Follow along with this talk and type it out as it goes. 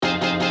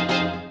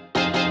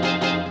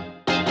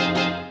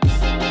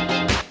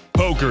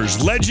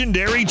Poker's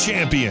legendary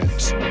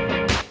champions,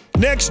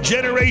 next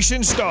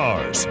generation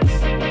stars,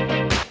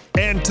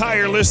 and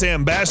tireless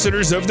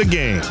ambassadors of the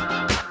game,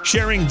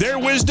 sharing their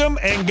wisdom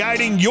and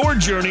guiding your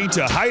journey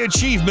to high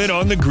achievement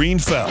on the green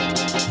felt.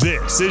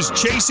 This is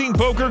Chasing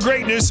Poker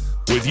Greatness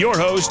with your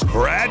host,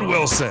 Brad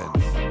Wilson.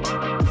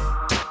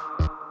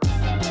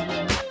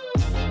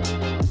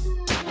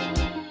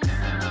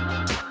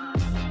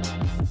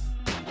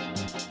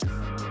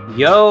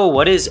 Yo,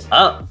 what is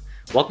up?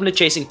 Welcome to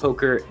Chasing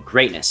Poker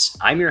Greatness.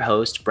 I'm your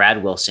host,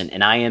 Brad Wilson,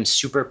 and I am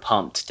super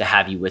pumped to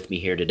have you with me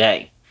here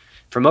today.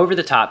 From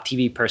over-the-top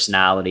TV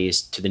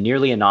personalities to the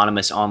nearly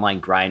anonymous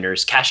online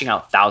grinders cashing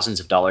out thousands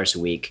of dollars a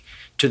week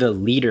to the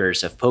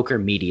leaders of poker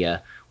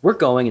media, we're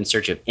going in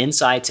search of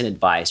insights and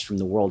advice from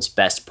the world's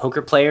best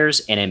poker players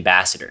and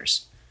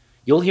ambassadors.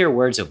 You'll hear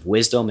words of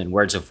wisdom and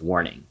words of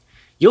warning.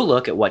 You'll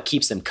look at what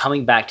keeps them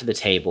coming back to the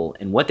table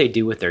and what they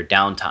do with their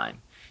downtime.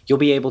 You'll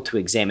be able to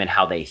examine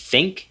how they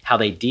think, how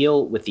they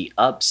deal with the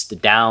ups, the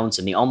downs,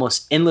 and the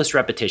almost endless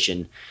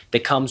repetition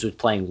that comes with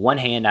playing one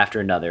hand after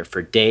another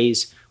for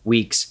days,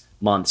 weeks,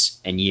 months,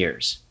 and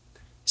years.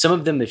 Some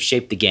of them have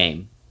shaped the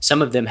game.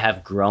 Some of them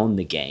have grown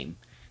the game.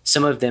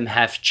 Some of them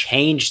have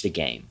changed the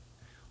game.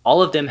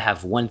 All of them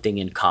have one thing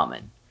in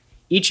common.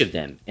 Each of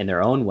them, in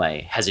their own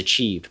way, has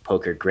achieved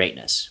poker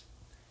greatness.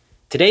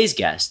 Today's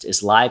guest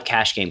is live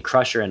cash game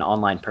crusher and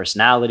online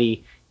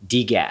personality,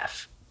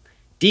 DGAF.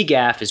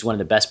 DGAF is one of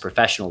the best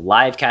professional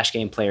live cash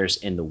game players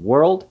in the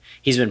world.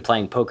 He's been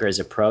playing poker as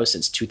a pro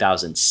since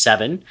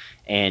 2007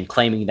 and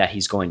claiming that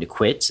he's going to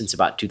quit since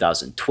about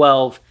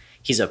 2012.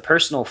 He's a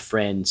personal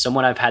friend,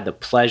 someone I've had the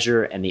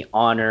pleasure and the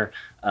honor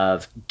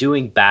of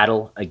doing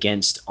battle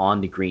against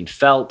on the green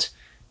felt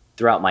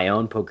throughout my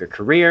own poker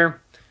career.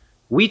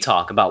 We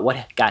talk about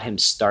what got him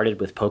started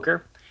with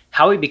poker,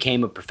 how he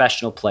became a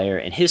professional player,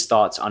 and his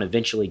thoughts on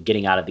eventually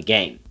getting out of the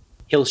game.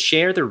 He'll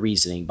share the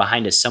reasoning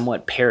behind his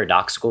somewhat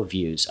paradoxical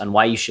views on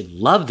why you should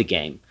love the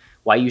game,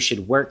 why you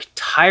should work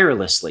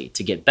tirelessly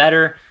to get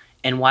better,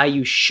 and why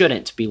you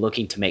shouldn't be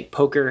looking to make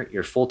poker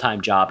your full-time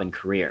job and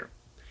career.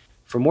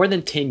 For more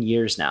than 10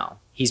 years now,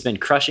 he's been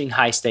crushing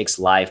high-stakes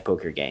live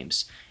poker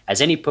games. As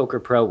any poker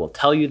pro will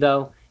tell you,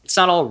 though, it's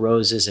not all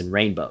roses and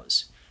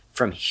rainbows.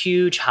 From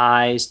huge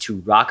highs to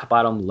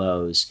rock-bottom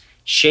lows,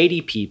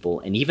 shady people,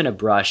 and even a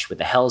brush with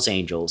the Hells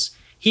Angels,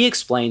 he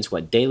explains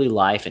what daily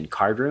life in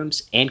card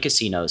rooms and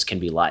casinos can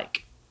be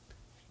like.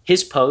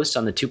 His posts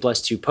on the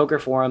 2plus2 poker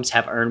forums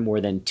have earned more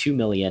than 2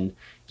 million,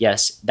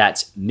 yes,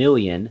 that's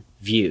million,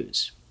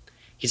 views.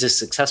 He's a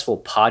successful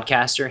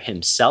podcaster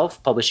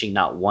himself, publishing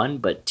not one,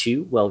 but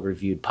two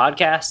well-reviewed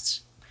podcasts.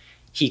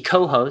 He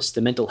co-hosts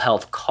the mental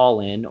health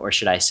call-in, or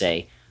should I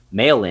say,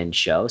 mail-in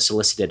show,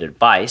 Solicited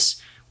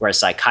Advice, where a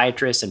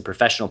psychiatrist and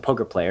professional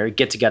poker player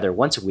get together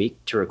once a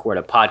week to record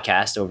a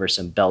podcast over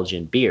some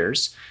Belgian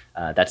beers.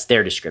 That's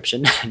their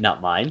description,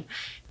 not mine.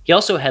 He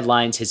also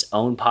headlines his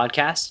own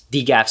podcast,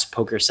 DGAF's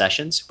Poker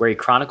Sessions, where he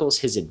chronicles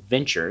his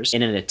adventures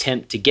in an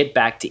attempt to get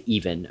back to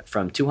even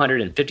from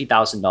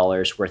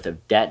 $250,000 worth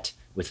of debt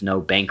with no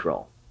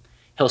bankroll.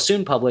 He'll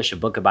soon publish a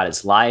book about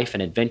his life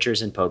and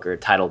adventures in poker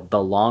titled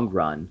The Long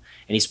Run,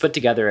 and he's put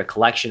together a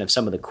collection of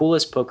some of the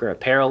coolest poker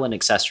apparel and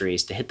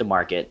accessories to hit the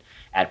market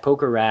at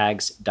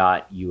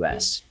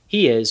pokerrags.us.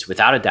 He is,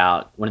 without a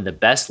doubt, one of the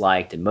best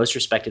liked and most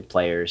respected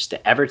players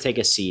to ever take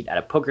a seat at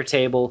a poker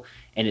table,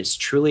 and it's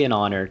truly an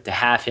honor to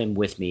have him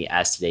with me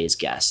as today's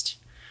guest.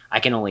 I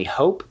can only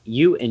hope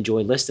you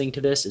enjoy listening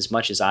to this as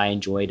much as I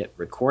enjoyed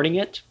recording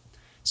it.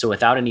 So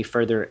without any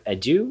further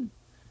ado,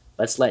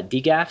 let's let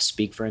DGAF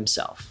speak for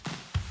himself.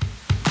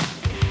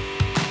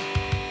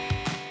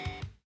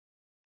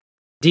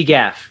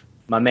 DGAF,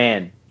 my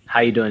man,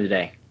 how you doing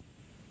today?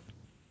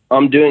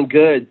 I'm doing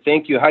good.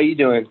 Thank you. How you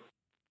doing?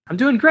 I'm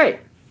doing great.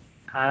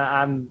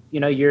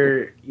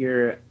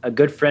 You're a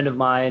good friend of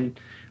mine,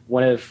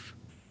 one of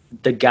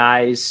the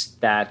guys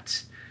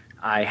that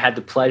I had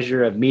the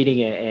pleasure of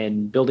meeting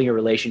and building a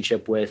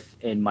relationship with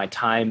in my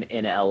time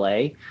in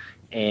LA.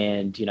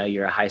 And,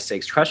 you're a high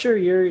stakes crusher.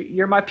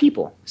 You're my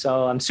people.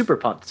 So I'm super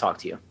pumped to talk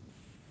to you.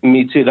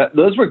 Me too.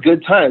 Those were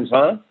good times,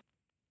 huh?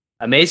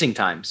 Amazing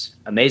times.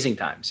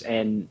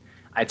 And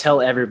I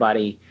tell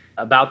everybody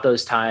about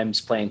those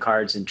times playing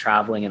cards and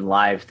traveling and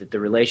live that the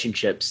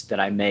relationships that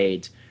I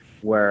made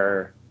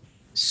were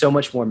so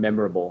much more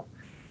memorable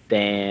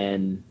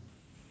than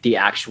the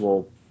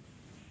actual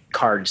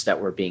cards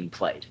that were being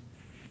played.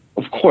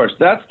 Of course,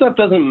 that stuff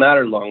doesn't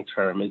matter long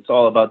term. It's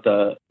all about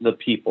the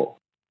people.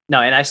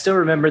 No, and I still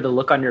remember the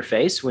look on your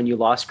face when you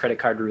lost credit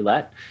card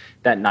roulette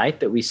that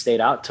night that we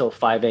stayed out till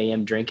 5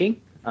 a.m.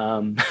 drinking.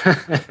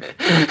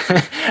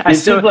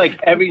 This is like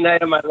every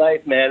night of my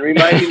life, man.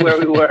 Remind me where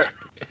we were.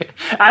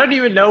 I don't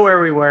even know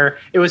where we were.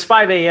 It was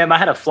 5 a.m. I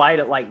had a flight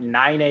at like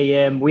 9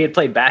 a.m. We had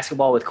played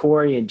basketball with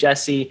Corey and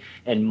Jesse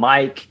and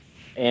Mike,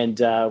 and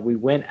we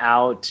went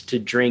out to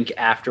drink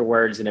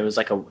afterwards, and it was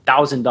like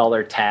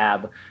 $1,000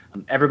 tab.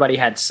 Everybody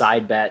had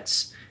side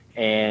bets,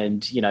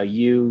 and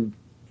you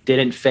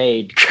didn't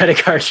fade credit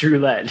card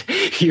roulette.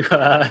 You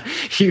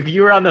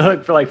were on the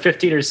hook for like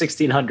 15 or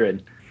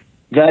 1600.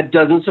 That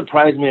doesn't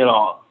surprise me at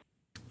all.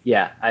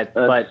 Yeah,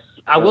 but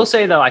I will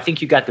say though, I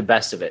think you got the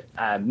best of it.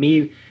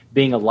 Me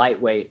being a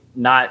lightweight,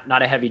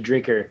 not a heavy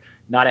drinker,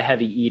 not a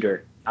heavy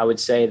eater, I would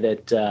say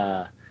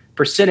that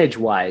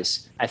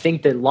percentage-wise, I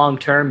think that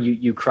long-term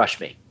you crush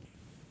me.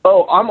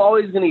 Oh, I'm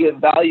always going to get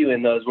value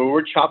in those. When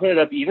we're chopping it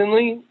up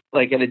evenly,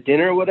 like at a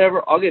dinner or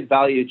whatever, I'll get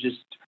value just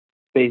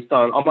based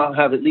on, I'll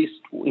have at least,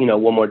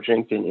 one more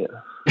drink than you.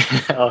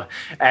 Oh,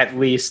 at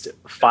least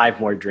 5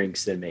 more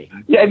drinks than me.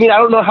 Yeah, I mean, I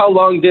don't know how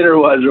long dinner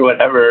was or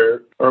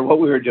whatever, or what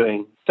we were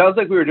doing. Sounds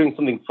like we were doing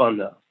something fun,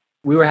 though.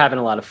 We were having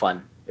a lot of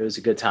fun. It was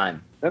a good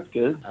time. That's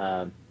good.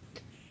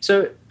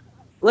 So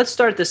let's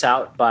start this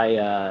out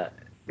by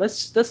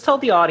let's tell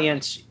the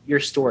audience your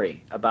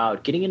story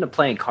about getting into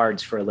playing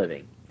cards for a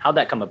living. How'd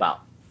that come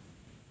about?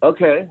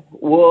 Okay.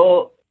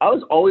 Well, I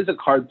was always a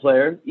card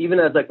player, even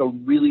as like a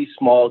really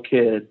small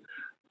kid.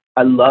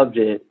 I loved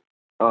it.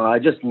 I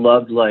just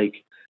loved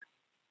like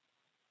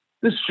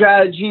the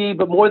strategy,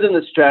 but more than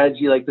the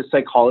strategy, like the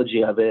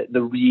psychology of it,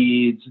 the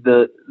reads,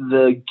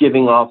 the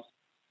giving off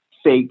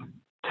fake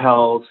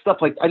tells, stuff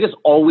like I just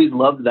always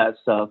loved that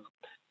stuff.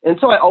 And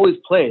so I always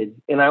played,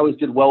 and I always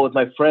did well with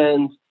my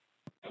friends,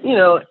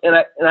 and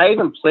I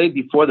even played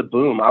before the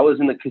boom. I was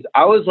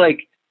like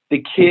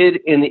the kid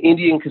in the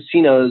Indian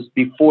casinos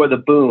before the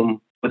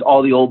boom with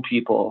all the old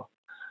people.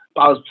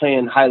 I was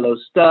playing high-low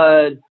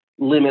stud,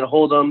 limit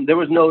hold'em. There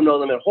was no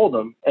limit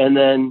hold'em. And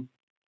then,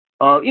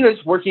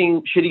 just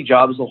working shitty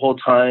jobs the whole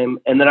time.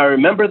 And then I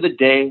remember the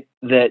day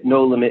that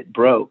No Limit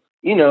broke.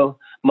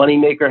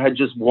 Moneymaker had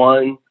just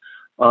won.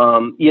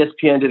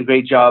 ESPN did a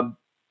great job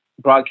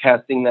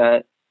broadcasting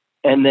that.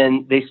 And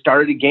then they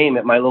started a game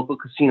at my local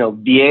casino,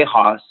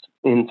 Viejas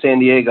in San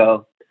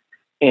Diego.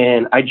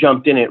 And I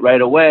jumped in it right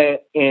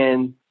away.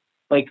 And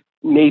like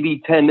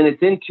maybe 10 minutes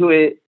into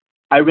it,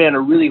 I ran a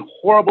really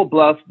horrible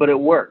bluff, but it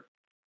worked.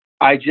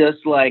 I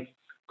just like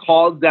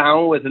called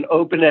down with an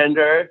open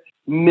ender,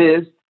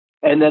 missed.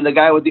 And then the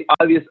guy with the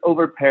obvious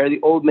overpair,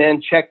 the old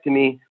man, checked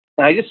me.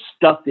 And I just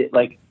stuffed it.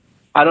 Like,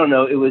 I don't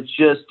know. It was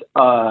just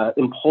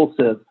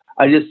impulsive.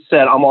 I just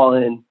said, I'm all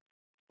in,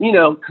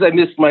 because I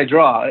missed my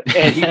draw.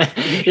 And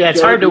yeah,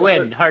 it's hard to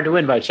win. Hard to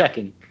win by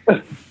checking.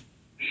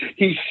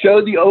 He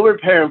showed the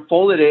overpair and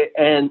folded it.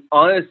 And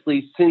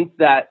honestly, since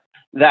that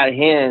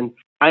hand,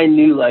 I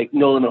knew like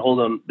No Limit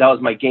Hold'em, that was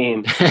my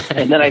game.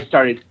 And then I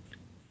started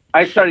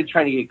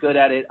trying to get good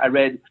at it. I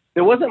read,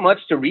 there wasn't much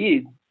to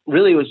read.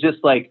 Really, it was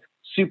just like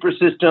Super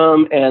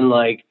System and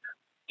like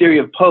Theory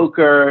of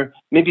Poker,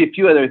 maybe a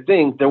few other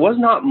things. There was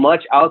not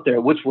much out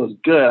there, which was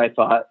good, I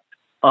thought.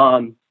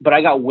 But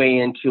I got way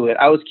into it.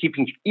 I was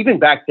keeping, even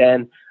back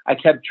then, I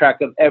kept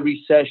track of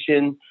every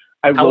session.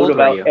 I wrote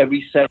about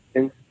every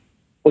session.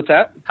 What's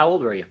that? How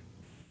old were you?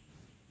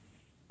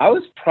 I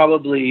was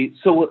probably,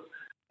 so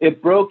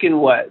it broke in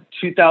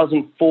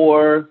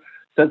 2004.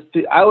 So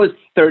I was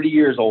 30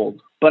 years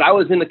old, but I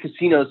was in the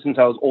casino since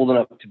I was old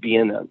enough to be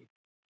in them.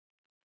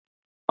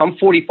 I'm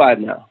 45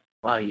 now.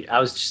 Wow, I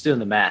was just doing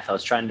the math. I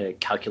was trying to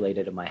calculate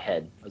it in my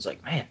head. I was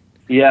like, man.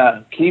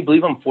 Yeah, can you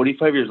believe I'm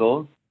 45 years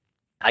old?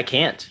 I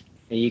can't.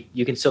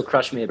 You can still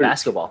crush me at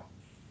basketball.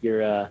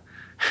 You're.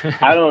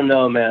 I don't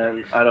know,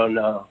 man. I don't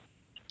know.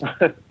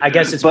 I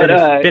guess it's been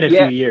a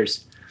few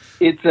years.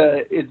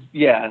 It's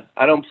yeah.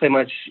 I don't play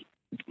much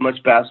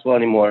basketball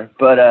anymore,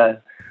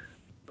 but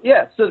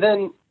yeah. So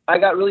then I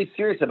got really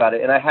serious about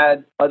it, and I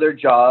had other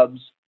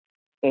jobs,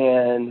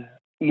 and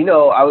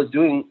I was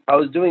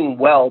doing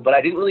well, but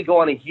I didn't really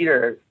go on a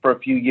heater for a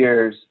few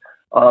years,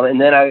 and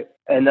then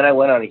I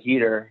went on a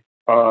heater,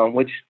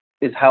 which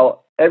is how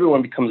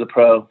everyone becomes a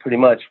pro, pretty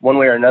much one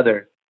way or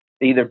another.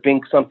 They either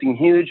bink something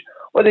huge,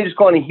 or they just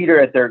go on a heater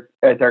at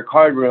their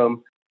card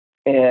room,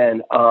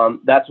 and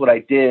that's what I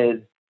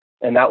did,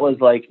 and that was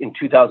like in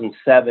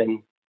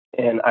 2007.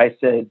 And I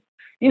said,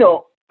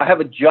 I have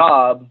a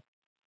job.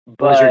 But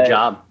what was your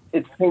job?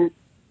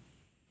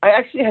 I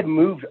actually had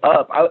moved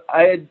up.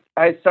 I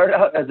started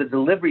out as a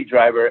delivery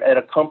driver at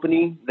a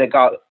company that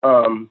got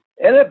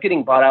ended up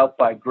getting bought out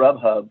by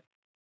Grubhub,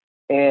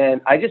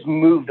 and I just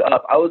moved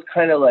up. I was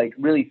kind of like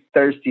really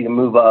thirsty to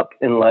move up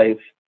in life.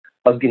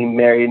 I was getting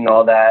married and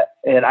all that,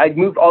 and I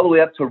moved all the way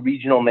up to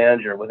regional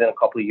manager within a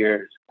couple of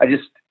years. I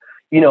just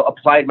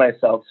applied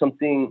myself,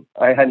 something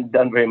I hadn't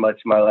done very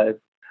much in my life.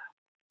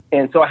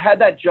 And so I had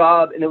that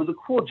job, and it was a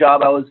cool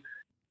job.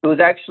 It was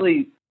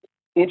actually,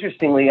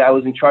 interestingly, I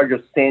was in charge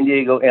of San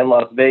Diego and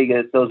Las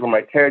Vegas. Those were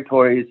my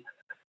territories.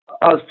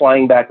 I was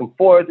flying back and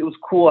forth. It was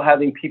cool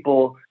having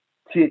people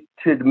to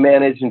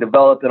manage and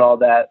develop and all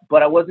that,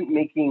 but I wasn't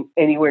making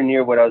anywhere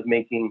near what I was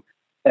making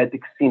at the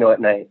casino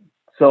at night.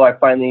 So I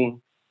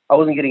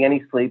wasn't getting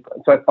any sleep.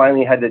 So I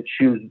finally had to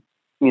choose,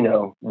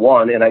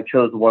 one, and I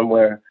chose the one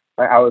where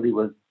my hourly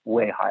was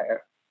way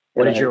higher.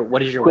 What did your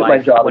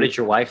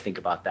wife think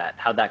about that?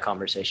 How'd that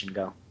conversation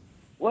go?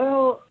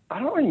 Well, I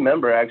don't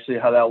remember actually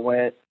how that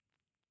went.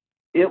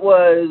 It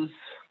was,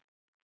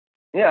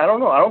 I don't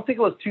know. I don't think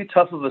it was too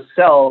tough of a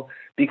sell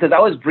because I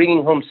was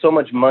bringing home so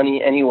much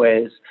money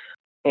anyways.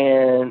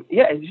 And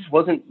yeah, it just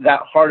wasn't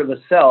that hard of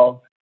a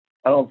sell.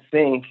 I don't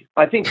think.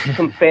 I think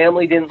some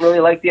family didn't really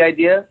like the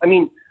idea. I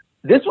mean,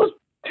 this was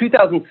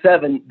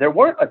 2007. There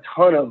weren't a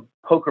ton of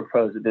poker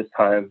pros at this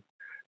time.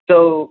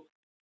 So,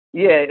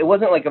 yeah, it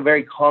wasn't like a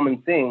very common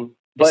thing.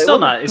 But It's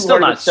still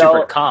not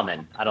super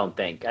common, I don't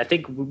think. I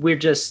think we're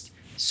just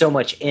so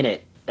much in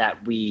it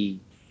that we're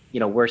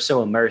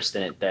so immersed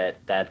in it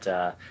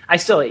that I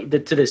still,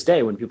 to this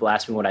day, when people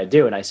ask me what I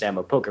do and I say I'm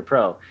a poker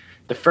pro,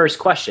 the first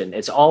question,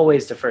 it's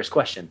always the first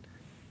question.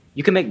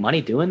 You can make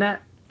money doing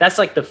that? That's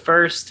like the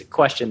first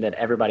question that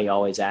everybody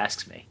always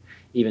asks me,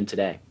 even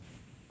today.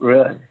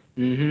 Really?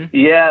 Mm-hmm.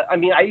 Yeah. I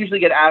mean, I usually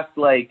get asked,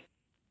 like,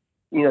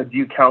 do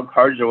you count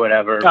cards or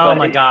whatever? Oh,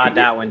 my God,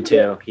 that one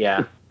too.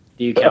 Yeah.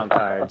 Do you count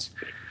cards?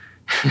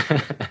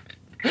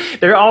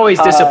 They're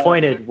always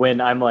disappointed when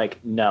I'm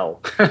like, no,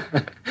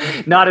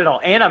 not at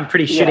all. And I'm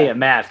pretty shitty at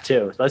math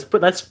too. Let's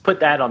put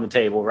that on the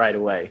table right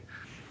away.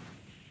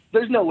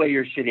 There's no way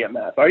you're shitty at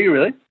math. Are you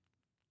really?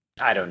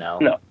 I don't know.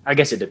 No. I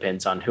guess it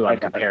depends on who I'm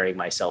comparing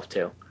myself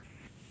to.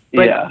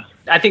 But yeah.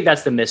 I think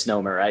that's the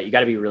misnomer, right? You got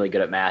to be really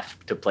good at math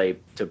to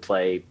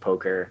play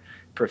poker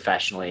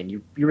professionally, and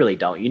you really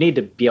don't. You need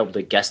to be able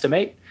to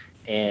guesstimate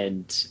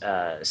and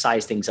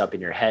size things up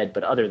in your head.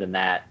 But other than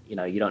that, you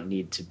don't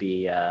need to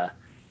be, I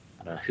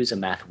don't know, who's a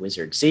math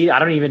wizard? See, I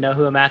don't even know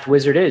who a math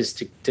wizard is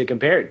to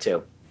compare it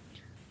to.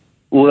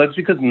 Well, that's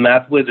because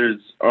math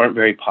wizards aren't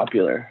very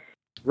popular.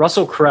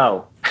 Russell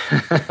Crowe.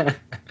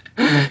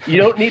 You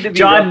don't need to be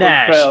John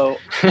Nash. Crowe.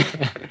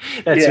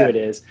 That's who it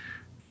is.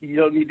 You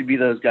don't need to be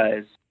those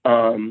guys.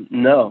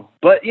 No.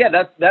 But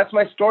yeah, that's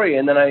my story.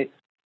 And then I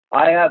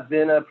have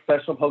been a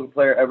professional poker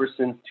player ever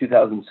since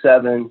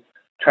 2007.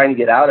 Trying to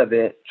get out of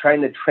it, trying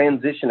to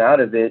transition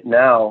out of it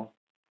now.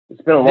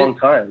 It's been a long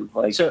time.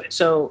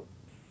 So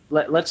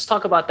let's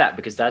talk about that,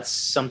 because that's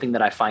something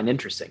that I find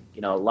interesting.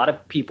 A lot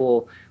of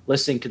people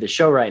listening to the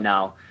show right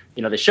now,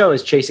 the show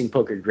is Chasing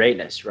Poker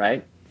Greatness,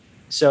 right?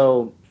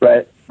 So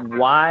right.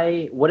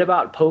 What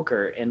about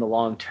poker in the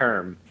long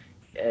term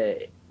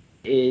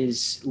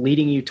is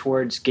leading you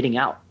towards getting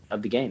out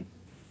of the game?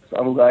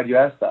 I'm glad you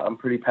asked that. I'm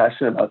pretty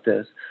passionate about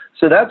this.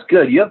 So that's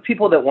good. You have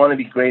people that want to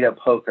be great at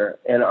poker,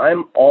 and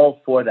I'm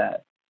all for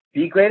that.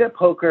 Be great at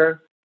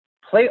poker,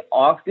 play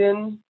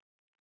often,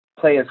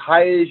 play as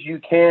high as you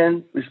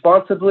can,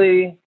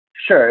 responsibly.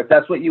 Sure, if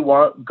that's what you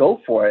want,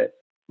 go for it.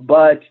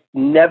 But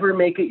never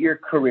make it your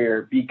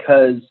career,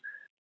 because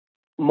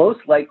most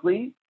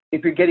likely,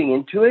 if you're getting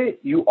into it,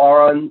 you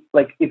are on,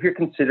 like, if you're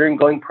considering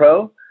going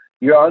pro,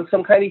 you're on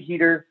some kind of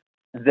heater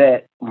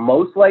that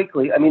most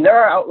likely, I mean, there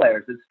are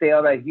outliers that stay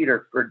on that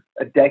heater for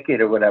a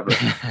decade or whatever,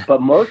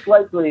 but most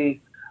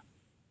likely,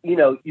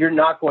 you're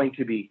not going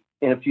to be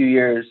in a few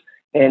years,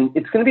 and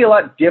it's going to be a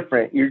lot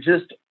different.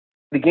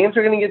 The games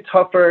are going to get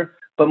tougher,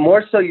 but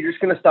more so, you're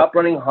just going to stop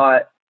running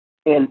hot.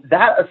 And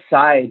that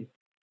aside,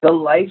 the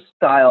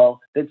lifestyle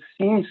that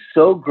seems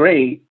so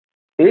great,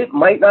 it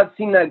might not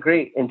seem that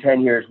great in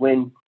 10 years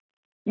when,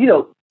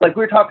 like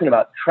we were talking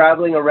about,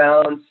 traveling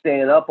around,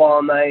 staying up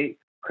all night,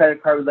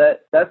 credit card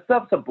roulette, that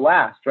stuff's a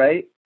blast,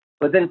 right?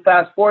 But then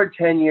fast forward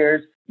 10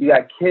 years, you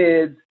got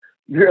kids,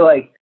 you're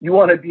like, you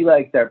want to be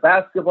like their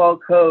basketball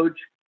coach,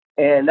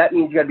 and that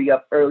means you got to be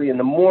up early in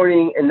the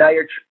morning, and now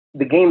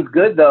the game's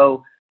good,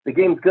 though. The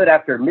game's good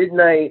after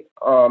midnight.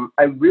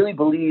 I really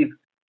believe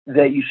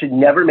that you should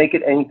never make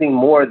it anything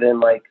more than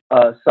like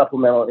a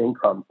supplemental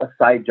income, a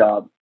side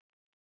job,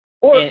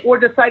 or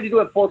decide to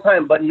do it full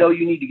time, but know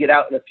you need to get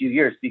out in a few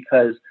years,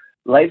 because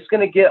life's going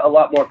to get a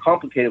lot more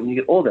complicated when you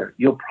get older.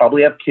 You'll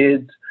probably have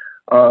kids.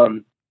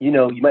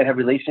 You might have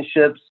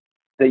relationships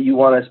that you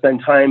want to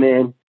spend time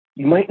in.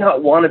 You might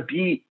not want to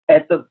be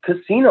at the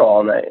casino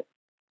all night.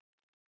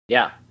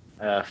 Yeah,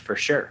 for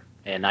sure.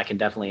 And I can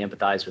definitely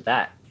empathize with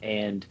that.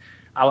 And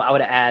I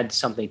would add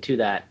something to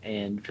that.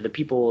 And for the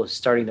people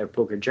starting their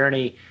poker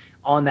journey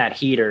on that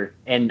heater,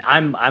 and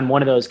I'm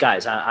one of those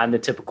guys. I'm the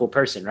typical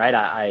person, right?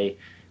 I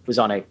was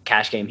on a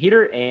cash game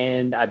heater,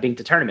 and I binked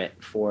a tournament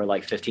for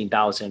like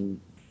 15,000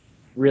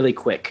 really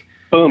quick.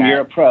 Boom,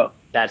 you're a pro.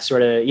 That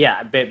sort of,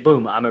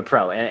 boom, I'm a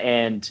pro.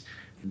 And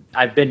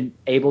I've been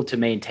able to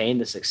maintain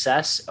the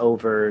success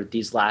over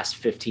these last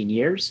 15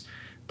 years.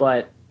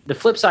 But the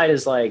flip side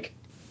is like,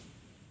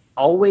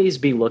 always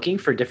be looking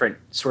for different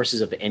sources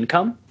of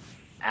income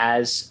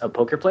as a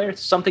poker player,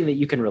 something that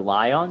you can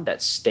rely on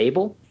that's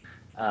stable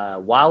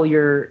while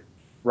you're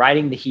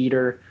riding the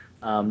heater.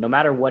 No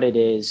matter what it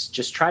is,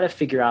 just try to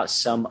figure out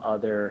some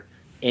other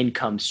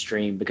income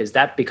stream, because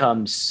that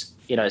becomes,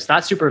 it's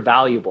not super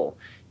valuable.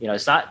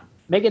 It's not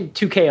making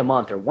 $2K a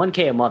month or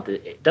 $1K a month.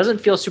 It doesn't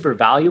feel super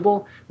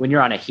valuable when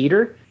you're on a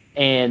heater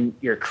and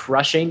you're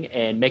crushing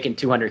and making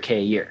 $200K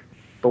a year.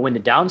 But when the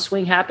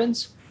downswing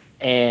happens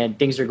and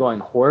things are going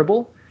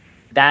horrible,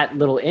 that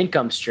little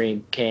income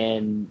stream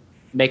can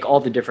make all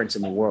the difference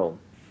in the world.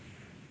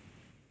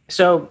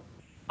 So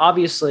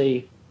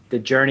obviously the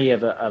journey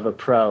of a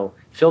pro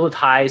filled with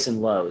highs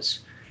and lows.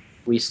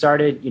 We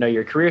started,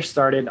 your career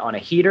started on a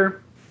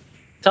heater.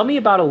 Tell me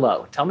about a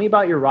low. Tell me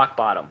about your rock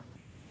bottom.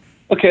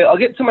 Okay, I'll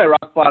get to my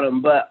rock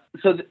bottom, but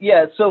so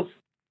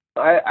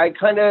I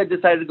kind of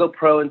decided to go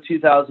pro in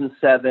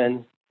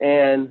 2007,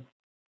 and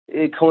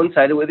it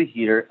coincided with a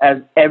heater, as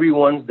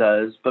everyone's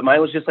does, but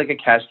mine was just like a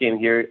cash game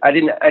here.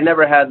 I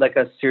never had like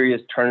a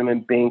serious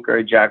tournament bank or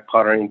a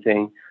jackpot or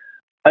anything.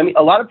 I mean,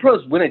 a lot of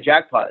pros win a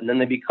jackpot and then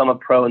they become a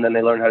pro and then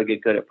they learn how to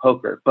get good at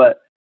poker.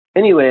 But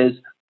anyways,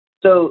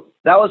 so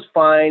that was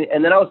fine.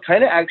 And then I was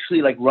kind of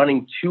actually like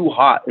running too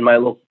hot in my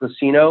local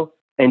casino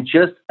and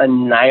just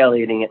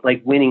annihilating it,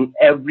 like winning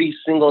every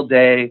single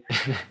day.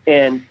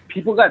 And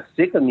people got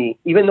sick of me,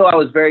 even though I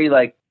was very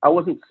like, I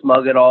wasn't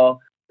smug at all.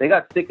 They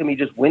got sick of me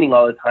just winning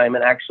all the time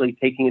and actually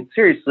taking it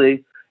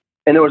seriously.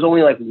 And there was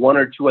only like one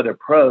or two other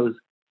pros.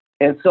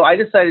 And so I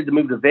decided to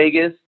move to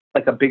Vegas,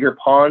 like a bigger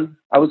pond.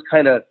 I was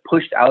kind of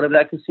pushed out of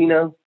that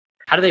casino.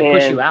 How do they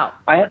push you out?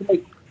 I had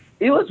like,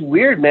 it was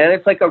weird, man.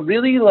 It's like a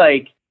really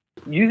like,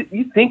 you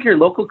think your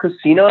local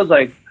casino is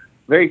like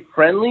very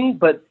friendly,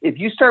 but if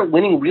you start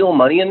winning real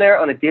money in there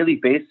on a daily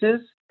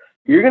basis,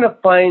 you're going to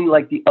find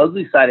like the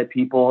ugly side of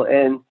people.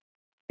 And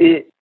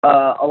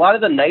a lot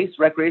of the nice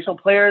recreational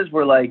players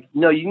were like,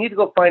 no, you need to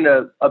go find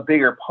a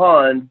bigger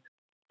pond.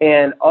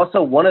 And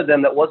also one of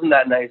them that wasn't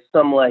that nice,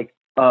 some like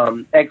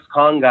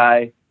ex-con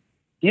guy,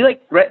 he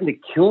like threatened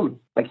to kill me.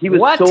 Like he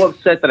was so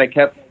upset that I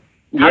kept.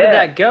 How did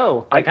that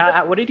go? Like,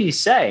 what did he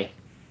say?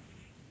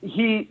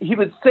 He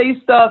would say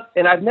stuff,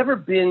 and I've never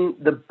been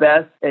the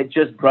best at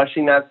just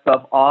brushing that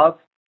stuff off.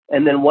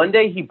 And then one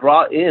day he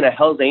brought in a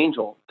Hell's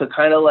Angel to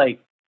kind of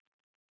like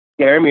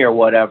scare me or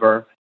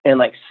whatever, and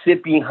like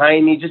sit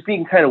behind me, just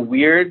being kind of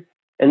weird.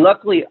 And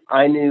luckily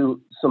I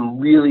knew some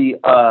really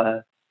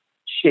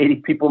shady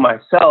people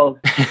myself.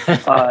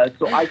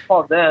 So I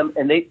called them,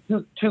 and they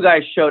two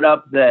guys showed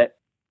up that,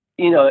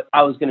 you know,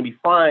 I was going to be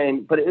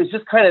fine, but it was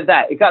just kind of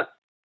that. It got,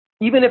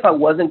 even if I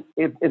wasn't,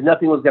 if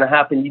nothing was going to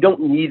happen, you don't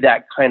need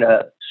that kind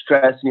of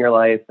stress in your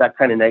life, that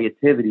kind of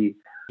negativity.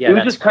 Yeah, it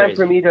was just time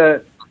for me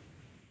to,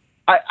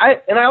 I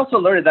also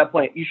learned at that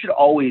point, you should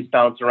always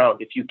bounce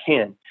around if you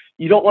can.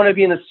 You don't want to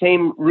be in the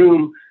same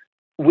room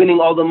winning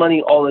all the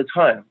money all the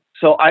time.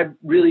 So I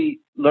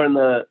really learned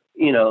the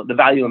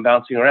value in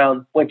bouncing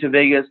around. Went to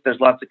Vegas. There's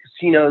lots of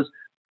casinos.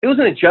 It was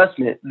an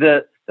adjustment.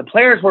 The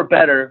players were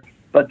better,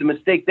 but the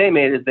mistake they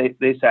made is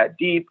they sat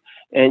deep,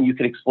 and you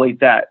could exploit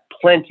that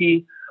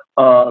plenty.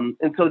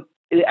 And so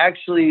it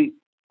actually,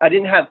 I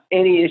didn't have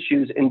any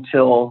issues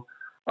until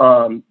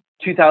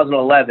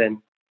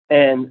 2011,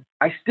 and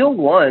I still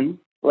won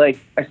like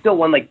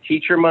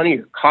teacher money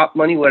or cop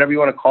money, whatever you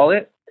want to call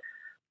it.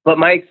 But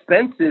my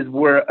expenses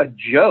were a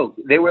joke.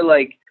 They were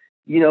like,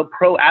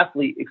 pro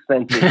athlete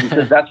expenses,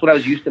 because that's what I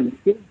was used to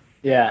making.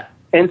 Yeah.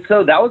 And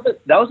so that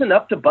was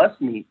enough to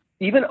bust me.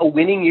 Even a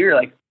winning year,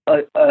 like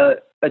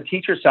a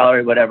teacher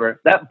salary,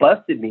 whatever, that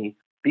busted me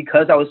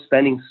because I was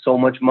spending so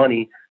much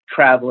money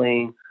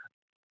traveling,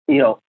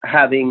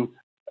 having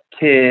a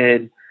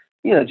kid,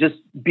 just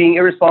being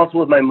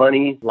irresponsible with my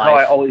money, how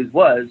I always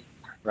was.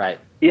 Right.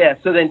 Yeah.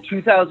 So then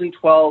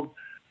 2012,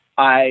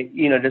 I,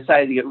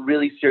 decided to get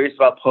really serious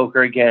about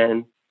poker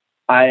again.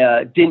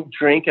 I didn't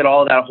drink at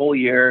all that whole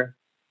year,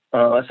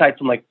 aside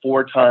from like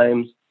 4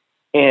 times.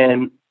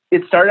 And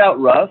it started out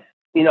rough.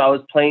 I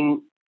was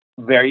playing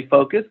very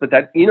focused, but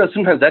that,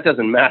 sometimes that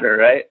doesn't matter,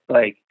 right?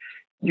 Like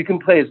you can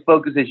play as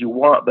focused as you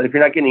want, but if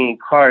you're not getting any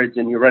cards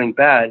and you're running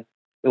bad,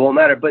 it won't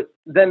matter. But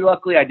then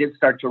luckily I did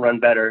start to run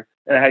better,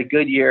 and I had a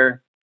good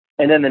year.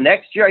 And then the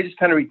next year I just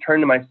kind of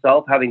returned to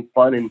myself, having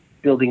fun and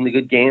building the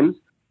good games.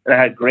 And I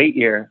had a great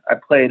year. I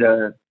played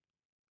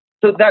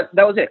so that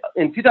was it.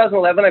 In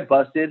 2011, I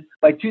busted.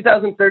 By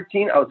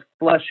 2013, I was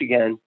flush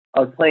again.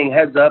 I was playing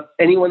heads up.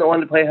 Anyone that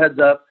wanted to play heads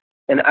up,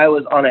 and I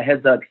was on a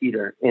heads up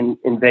heater in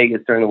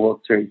Vegas during the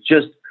World Series.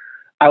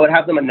 I would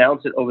have them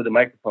announce it over the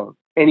microphone.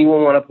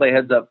 Anyone want to play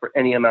heads up for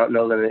any amount,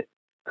 no limit?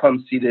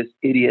 Come see this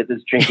idiot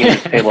that's drinking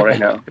at this table right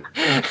now.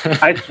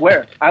 I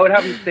swear. I would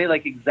have them say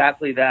like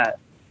exactly that.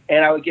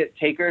 And I would get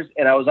takers,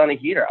 and I was on a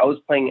heater. I was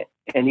playing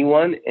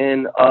anyone,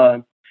 and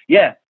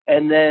yeah.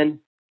 And then,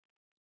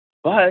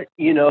 but,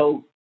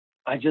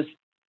 I just,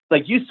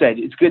 like you said,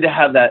 it's good to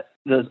have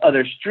those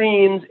other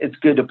streams. It's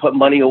good to put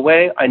money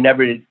away. I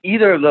never did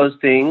either of those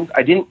things.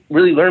 I didn't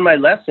really learn my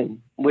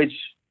lesson, which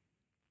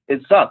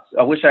it sucks.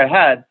 I wish I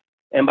had.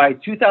 And by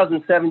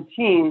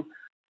 2017,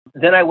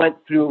 then I went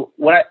through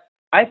what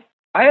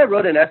I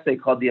wrote an essay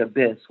called The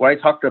Abyss, where I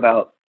talked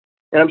about,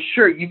 and I'm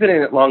sure you've been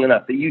in it long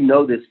enough that you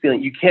know this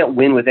feeling. You can't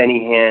win with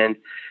any hand.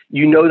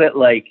 You know that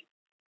like,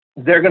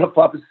 they're going to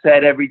flop a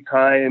set every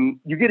time.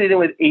 You get it in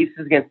with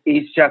aces against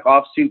ace jack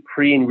offsuit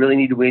pre, and you really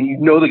need to win. You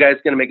know the guy's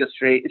going to make a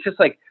straight. It's just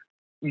like,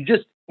 you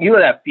know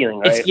that feeling,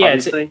 right?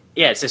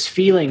 It's this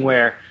feeling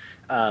where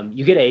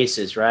you get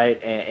aces,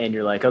 right? And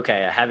you're like,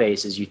 okay, I have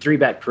aces. You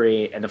 3-bet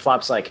pre, and the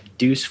flop's like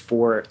deuce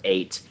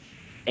 4-8.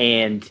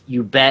 And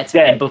you bet,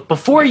 and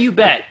before you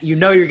bet,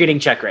 you're getting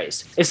check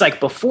raised. It's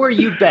like before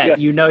you bet,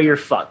 you're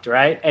fucked,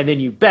 right? And then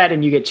you bet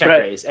and you get check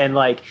raised. And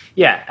like,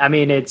 yeah, I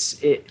mean,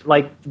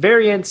 like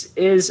variance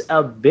is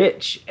a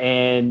bitch,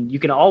 and you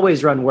can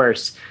always run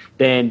worse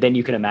than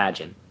you can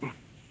imagine.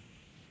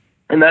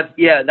 And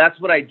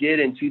that's what I did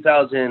in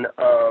 2000.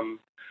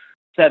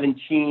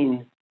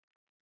 17,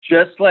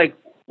 just like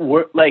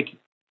we're like,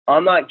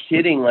 I'm not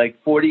kidding,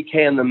 like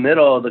 40K in the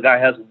middle, the guy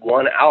has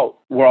one out.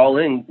 We're all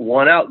in,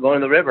 one out,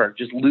 going to the river.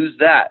 Just lose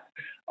that.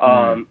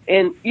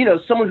 And, you know,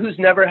 someone who's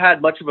never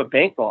had much of a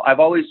bankroll, I've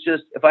always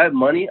just, if I have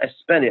money, I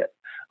spend it.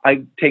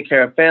 I take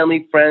care of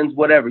family, friends,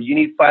 whatever. You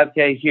need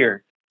 5K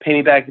here. Pay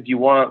me back if you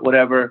want,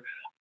 whatever.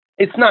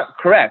 It's not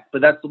correct,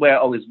 but that's the way I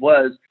always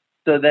was.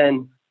 So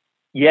then,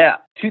 yeah,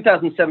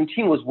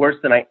 2017 was worse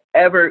than I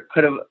ever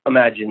could have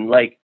imagined.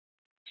 Like,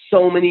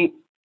 so many,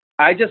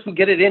 I just would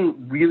get it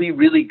in really,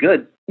 really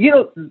good. You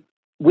know,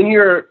 when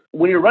you're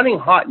running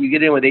hot, you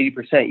get in with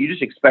 80%, you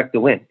just expect to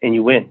win, and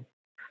you win.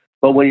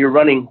 But when you're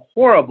running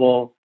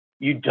horrible,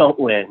 you don't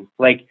win.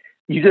 Like,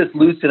 you just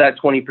lose to that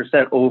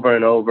 20% over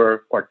and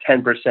over, or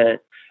 10%.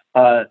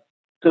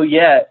 So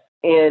yeah,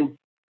 and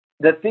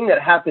the thing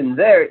that happened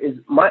there is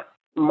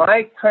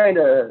my kind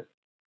of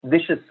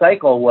vicious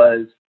cycle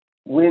was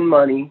win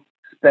money,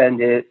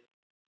 spend it,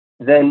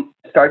 then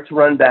start to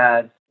run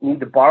bad, need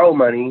to borrow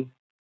money,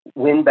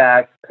 win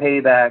back, pay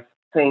back,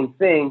 same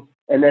thing.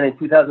 And then in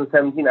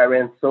 2017, I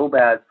ran so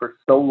bad for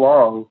so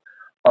long.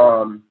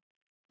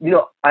 You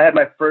know, I had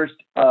my first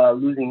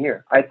losing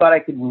year. I thought I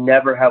could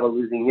never have a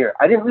losing year.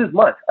 I didn't lose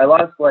much. I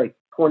lost like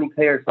 20K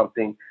or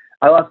something.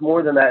 I lost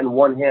more than that in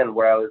one hand,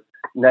 where I was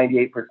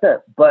 98%.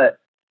 But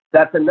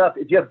that's enough.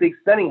 If you have big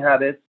spending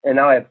habits, and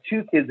now I have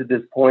 2 kids at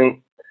this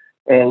point,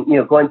 and, you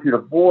know, going through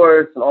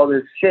divorce and all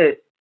this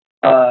shit,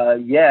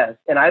 yes.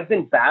 And I've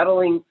been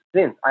battling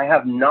since. I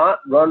have not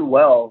run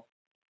well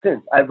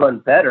since. I've run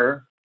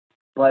better,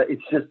 but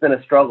it's just been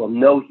a struggle.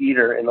 No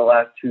heater in the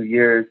last 2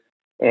 years.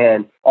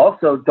 And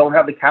also don't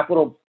have the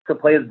capital to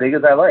play as big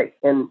as I like.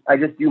 And I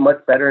just do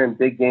much better in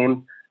big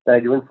games than I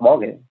do in small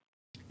games.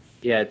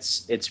 Yeah,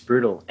 it's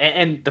brutal.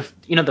 And the,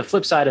 you know, the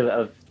flip side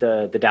of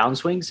the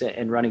downswings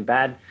and running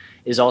bad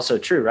is also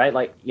true, right?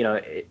 Like, you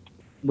know,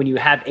 when you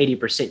have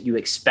 80%, you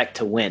expect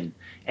to win.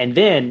 And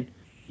then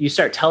you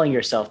start telling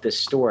yourself this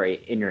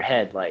story in your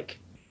head, like,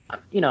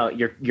 you know,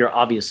 you're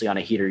obviously on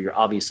a heater, you're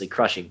obviously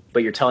crushing,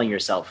 but you're telling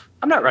yourself,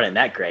 I'm not running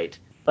that great.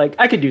 Like,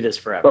 I could do this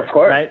forever, of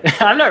course.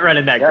 Right? I'm not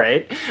running that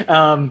great.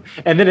 And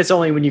then it's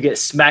only when you get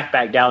smacked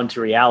back down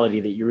to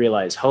reality that you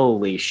realize,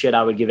 holy shit,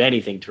 I would give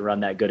anything to run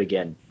that good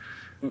again.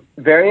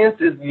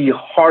 Variance is the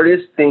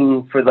hardest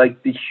thing for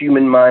like the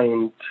human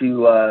mind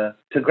to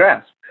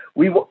grasp.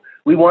 We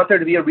want there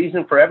to be a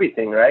reason for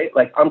everything, right?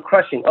 Like, I'm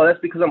crushing. Oh, that's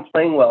because I'm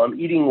playing well. I'm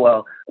eating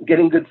well. I'm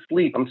getting good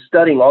sleep. I'm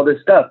studying, all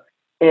this stuff.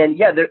 And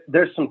yeah,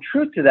 there's some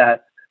truth to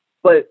that,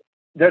 but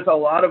there's a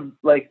lot of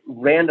like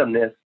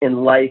randomness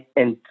in life,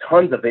 and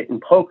tons of it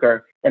in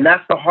poker. And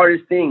that's the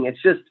hardest thing.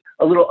 It's just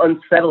a little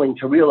unsettling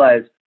to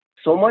realize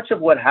so much of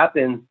what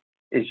happens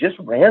is just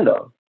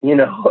random, you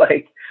know,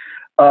 like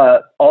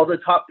all the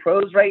top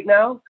pros right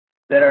now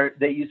that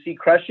you see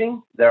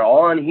crushing, they're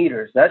all on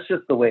heaters. That's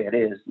just the way it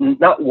is.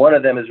 Not one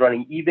of them is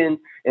running even,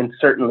 and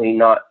certainly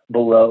not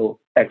below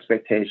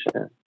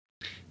expectation.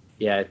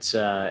 Yeah, it's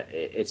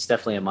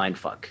definitely a mind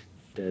fuck,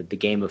 the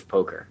game of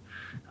poker.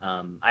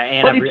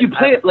 If you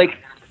play it like,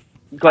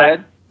 go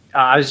ahead.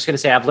 I was just going to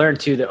say, I've learned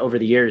too that over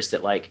the years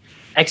that like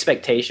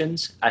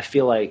expectations, I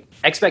feel like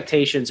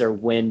expectations are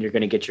when you're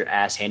going to get your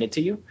ass handed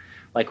to you.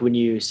 Like when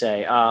you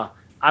say,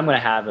 I'm going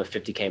to have a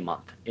 50K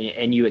month,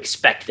 and you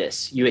expect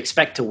this, you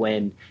expect to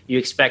win, you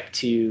expect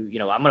to, you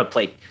know, I'm going to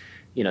play,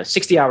 you know,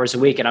 60 hours a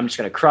week, and I'm just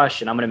going to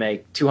crush, and I'm going to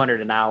make 200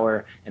 an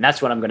hour, and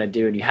that's what I'm going to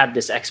do. And you have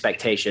this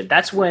expectation.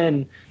 That's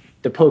when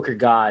the poker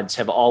gods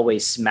have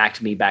always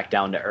smacked me back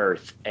down to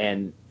earth.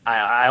 And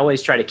I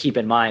always try to keep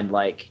in mind,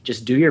 like,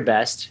 just do your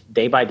best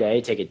day by day,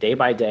 take it day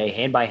by day,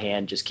 hand by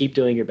hand, just keep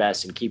doing your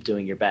best and keep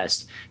doing your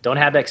best. Don't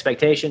have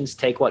expectations,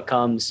 take what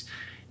comes,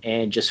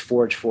 and just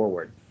forge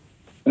forward.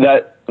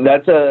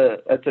 That's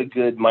a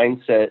good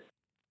mindset.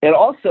 And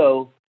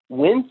also,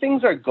 when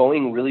things are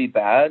going really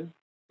bad,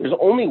 there's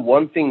only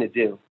one thing to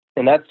do,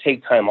 and that's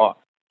take time off.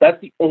 That's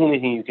the only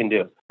thing you can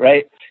do,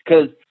 right?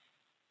 Because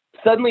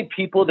suddenly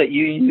people that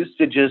you used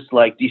to just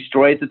like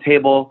destroy at the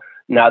table,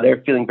 now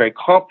they're feeling very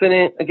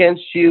confident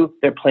against you.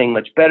 They're playing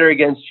much better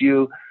against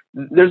you.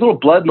 There's a little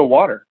blood in the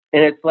water.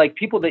 And it's like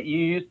people that you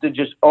used to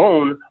just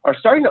own are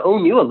starting to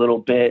own you a little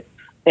bit.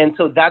 And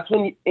so that's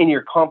when, in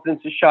your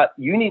confidence is shot,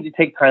 you need to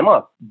take time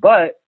off.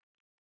 But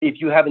if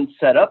you haven't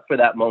set up for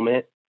that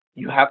moment,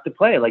 you have to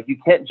play. Like, you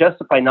can't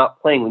justify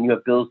not playing when you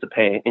have bills to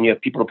pay and you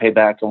have people to pay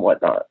back and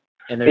whatnot.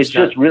 And it's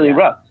just really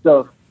rough.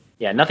 So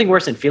yeah, nothing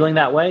worse than feeling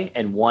that way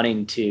and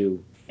wanting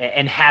to,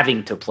 and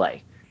having to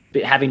play,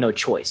 but having no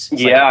choice.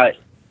 It's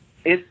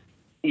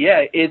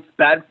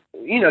bad.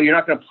 You know, you're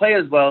not going to play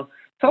as well.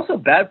 It's also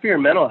bad for your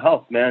mental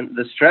health, man.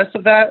 The stress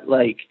of that,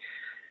 like,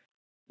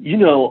 you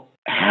know,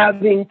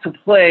 having to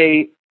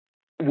play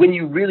when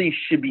you really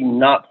should be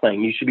not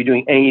playing. You should be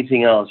doing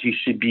anything else. You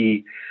should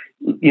be,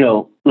 you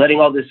know, letting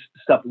all this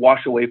stuff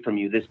wash away from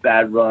you, this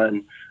bad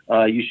run.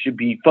 You should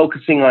be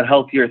focusing on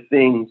healthier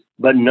things.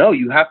 But no,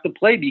 you have to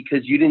play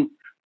because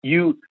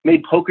you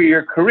made poker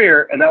your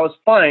career, and that was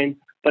fine.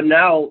 But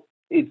now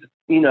it's,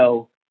 you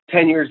know,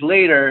 10 years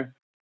later,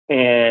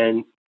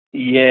 and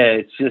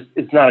Yeah,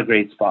 it's not a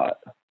great spot.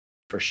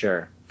 For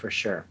sure.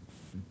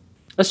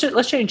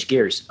 Let's change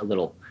gears a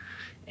little,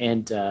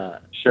 and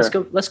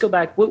Sure. let's go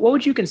back. What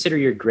would you consider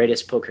your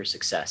greatest poker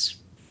success?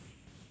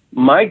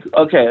 My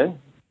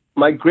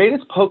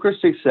greatest poker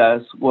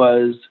success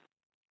was,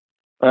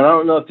 and I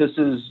don't know if this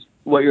is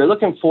what you're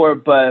looking for,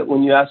 but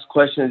when you asked the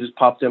question, it just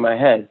popped in my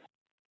head.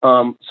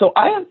 So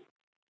I have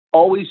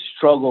always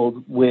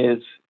struggled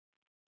with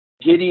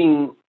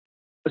getting,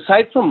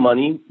 aside from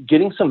money,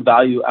 getting some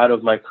value out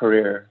of my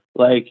career.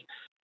 Like,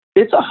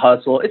 it's a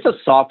hustle. It's a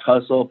soft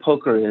hustle.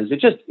 Poker is. It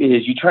just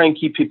is. You try and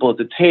keep people at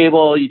the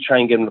table. You try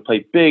and get them to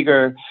play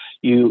bigger.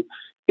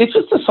 It's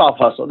just a soft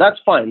hustle. That's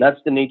fine.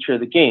 That's the nature of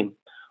the game.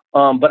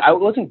 But I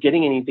wasn't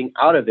getting anything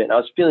out of it. I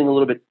was feeling a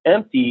little bit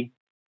empty,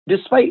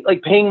 despite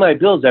like paying my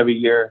bills every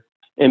year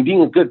and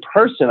being a good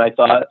person, I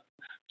thought.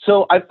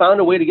 So I found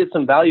a way to get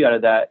some value out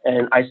of that.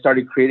 And I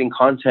started creating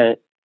content,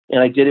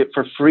 and I did it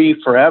for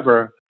free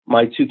forever.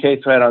 My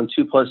 2K thread on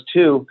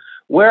 2+2,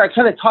 where I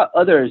kind of taught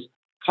others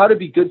how to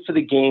be good for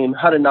the game,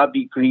 how to not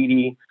be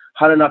greedy,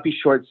 how to not be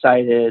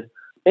short-sighted.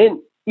 And,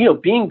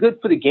 being good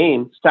for the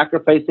game,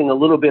 sacrificing a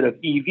little bit of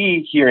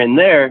EV here and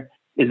there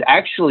that's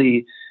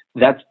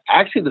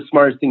actually the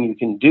smartest thing you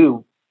can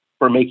do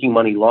for making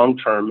money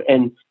long-term.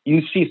 And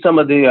you see some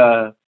of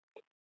the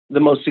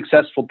most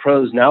successful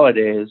pros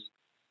nowadays,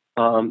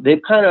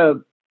 they've kind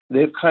of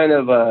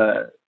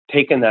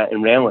taken that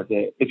and ran with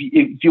it. If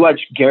you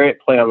watch Garrett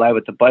play on Live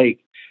at the Bike,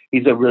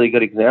 he's a really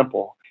good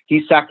example.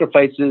 He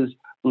sacrifices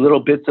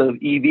little bits of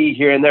EV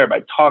here and there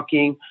by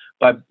talking,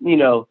 by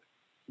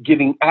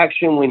giving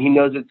action when he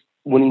knows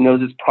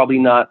it's probably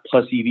not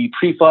plus EV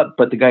pre-flop,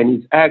 but the guy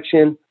needs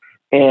action.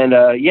 And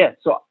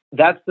so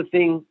that's the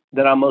thing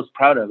that I'm most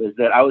proud of, is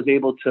that I was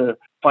able to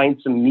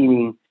find some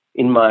meaning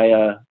in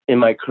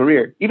my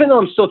career, even though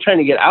I'm still trying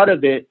to get out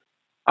of it.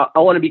 I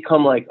want to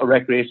become like a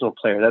recreational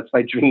player. That's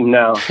my dream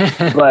now.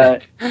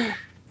 But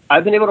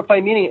I've been able to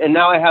find meaning, and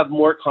now I have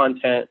more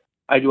content.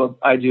 I do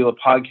a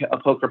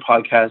poker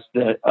podcast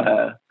that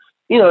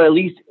at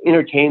least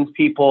entertains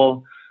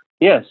people.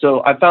 Yeah,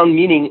 so I found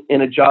meaning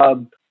in a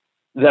job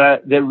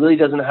that really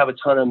doesn't have a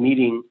ton of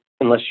meaning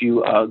unless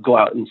you go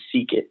out and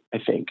seek it, I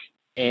think.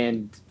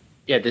 And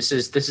yeah, this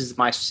is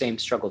my same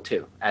struggle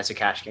too, as a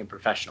cash game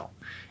professional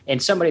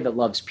and somebody that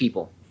loves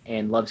people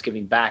and loves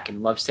giving back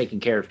and loves taking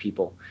care of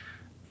people.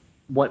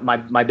 What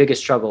my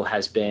biggest struggle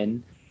has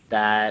been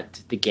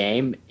that the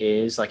game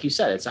is, like you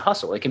said, it's a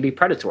hustle. It can be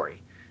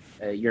predatory.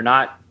 You're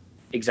not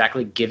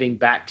exactly giving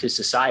back to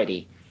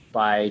society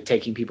by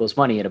taking people's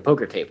money at a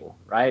poker table,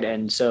 right?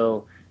 And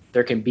so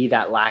there can be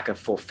that lack of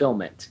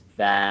fulfillment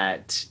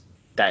that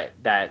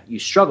you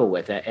struggle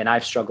with it. And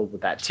I've struggled with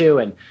that too.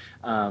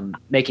 And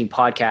making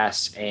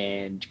podcasts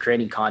and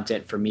creating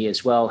content for me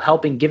as well,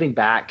 giving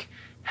back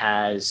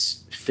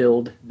has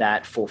filled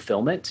that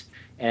fulfillment.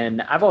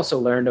 And I've also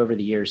learned over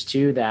the years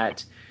too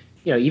that,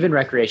 even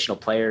recreational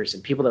players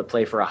and people that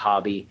play for a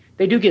hobby,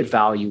 they do get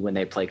value when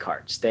they play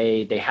cards.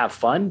 They have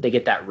fun. They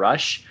get that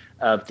rush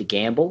of the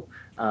gamble,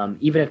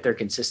 even if they're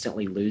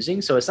consistently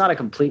losing. So it's not a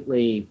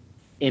completely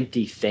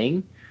empty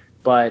thing,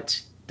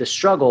 but the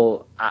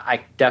struggle,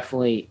 I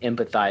definitely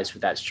empathize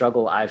with that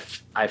struggle.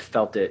 I've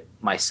felt it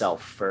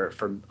myself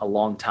for a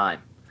long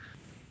time.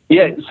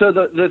 Yeah. So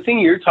the thing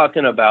you're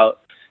talking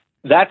about,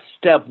 that's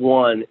step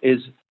one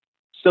is,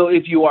 so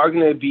if you are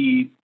going to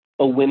be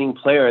a winning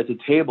player at the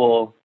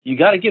table, you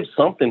got to give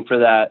something for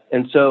that.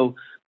 And so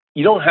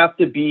you don't have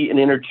to be an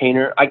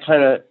entertainer. I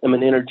kind of am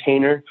an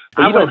entertainer,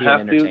 but you don't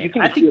have to.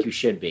 I think you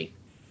should be.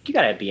 You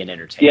got to be an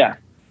entertainer. Yeah.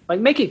 Like,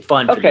 make it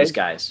fun for these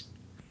guys.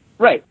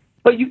 Right.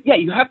 But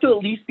you have to at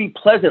least be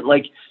pleasant.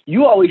 Like,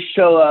 you always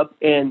show up,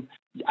 and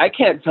I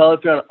can't tell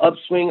if you're on an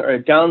upswing or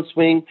a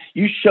downswing.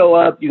 You show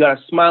up, you got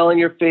a smile on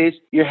your face,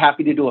 you're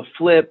happy to do a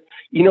flip,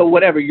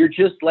 whatever. You're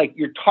just like,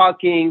 you're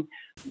talking.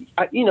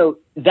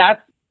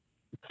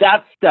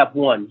 That's step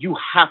one. You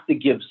have to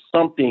give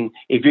something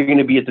if you're going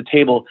to be at the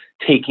table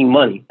taking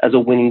money as a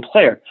winning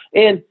player.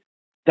 And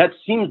that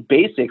seems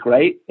basic,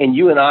 right? And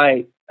you and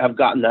I have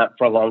gotten that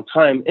for a long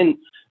time. And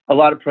a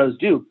lot of pros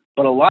do,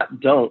 but a lot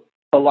don't.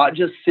 A lot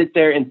just sit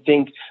there and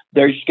think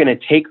they're just going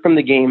to take from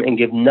the game and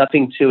give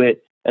nothing to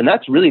it. And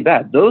that's really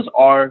bad. Those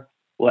are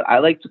what I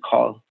like to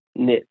call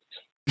nits.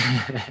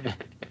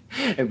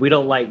 And we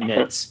don't like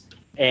nits.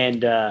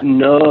 And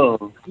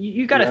no,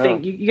 you got to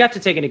think. You have to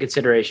take into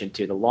consideration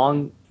too the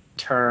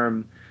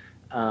long-term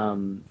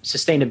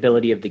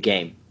sustainability of the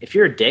game. If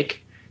you're a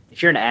dick,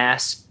 if you're an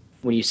ass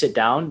when you sit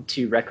down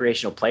to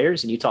recreational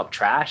players and you talk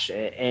trash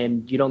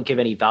and you don't give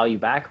any value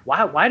back,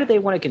 why do they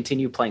want to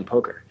continue playing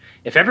poker?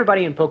 If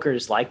everybody in poker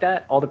is like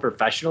that, all the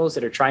professionals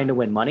that are trying to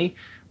win money,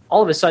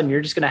 all of a sudden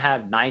you're just going to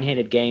have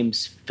 9-handed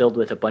games filled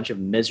with a bunch of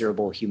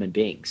miserable human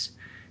beings.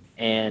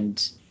 And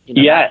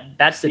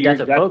that's the death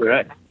of poker.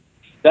 Right.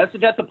 That's the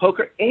death of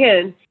poker.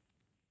 And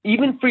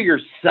even for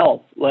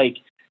yourself, like,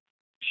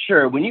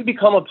 sure, when you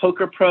become a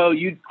poker pro,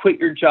 you quit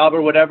your job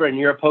or whatever, and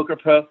you're a poker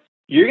pro,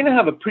 you're going to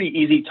have a pretty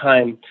easy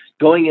time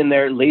going in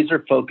there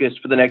laser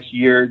focused for the next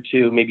year or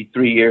two, maybe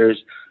 3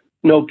 years,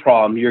 no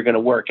problem. You're going to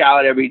work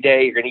out every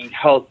day. You're going to eat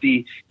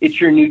healthy. It's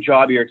your new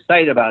job. You're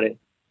excited about it.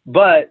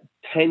 But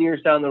 10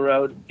 years down the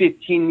road,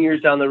 15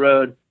 years down the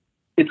road,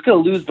 it's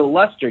going to lose the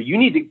luster. You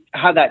need to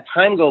have that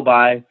time go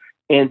by.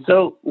 And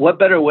so what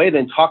better way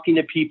than talking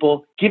to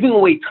people, giving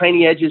away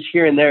tiny edges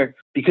here and there,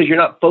 because you're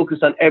not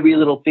focused on every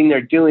little thing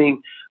they're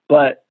doing,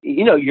 but,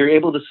 you know, you're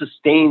able to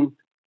sustain,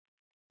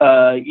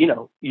 you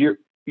know,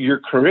 your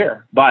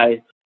career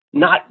by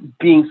not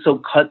being so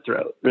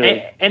cutthroat.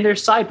 Really. And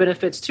there's side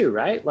benefits too,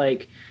 right?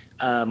 Like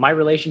my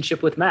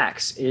relationship with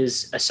Max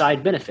is a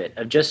side benefit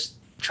of just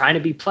trying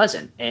to be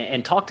pleasant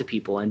and talk to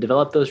people and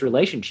develop those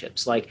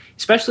relationships. Like,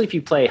 especially if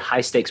you play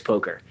high stakes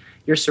poker,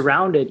 you're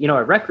surrounded, you know,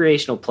 a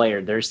recreational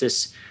player, there's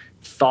this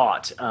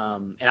thought.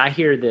 And I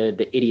hear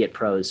the idiot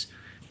pros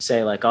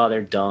say like, oh,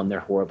 they're dumb, they're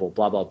horrible,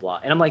 blah, blah, blah.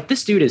 And I'm like,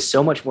 this dude is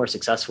so much more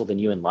successful than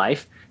you in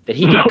life that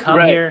he can come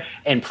here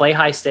and play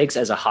high stakes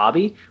as a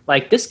hobby.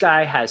 Like, this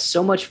guy has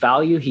so much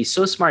value. He's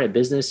so smart at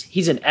business.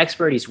 He's an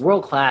expert. He's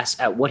world-class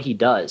at what he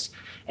does.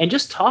 And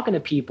just talking to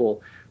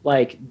people,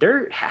 like,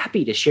 they're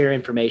happy to share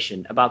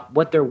information about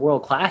what they're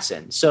world-class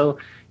in. So,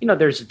 you know,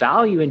 there's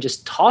value in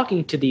just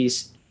talking to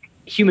these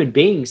human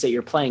beings that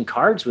you're playing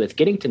cards with,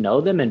 getting to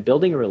know them and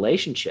building a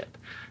relationship.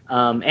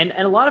 And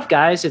a lot of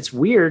guys, it's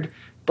weird,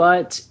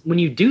 but when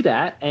you do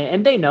that,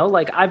 and they know,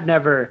 like, I've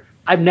never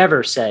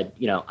said,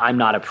 you know, I'm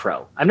not a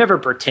pro. I've never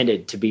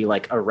pretended to be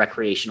like a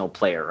recreational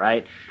player,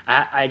 right?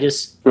 I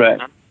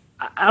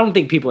don't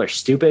think people are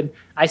stupid.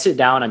 I sit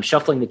down, I'm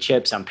shuffling the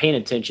chips, I'm paying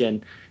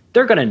attention.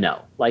 They're going to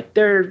know, like,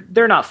 they're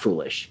not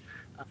foolish.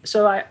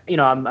 So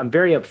I'm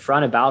very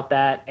upfront about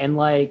that. And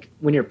like,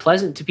 when you're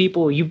pleasant to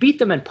people, you beat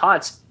them in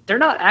pots, they're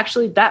not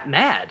actually that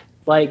mad.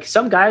 Like,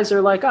 some guys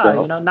are like,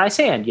 oh, you know, nice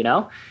hand, you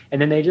know, and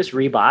then they just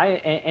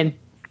rebuy and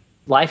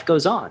life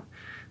goes on.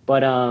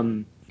 But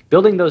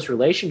building those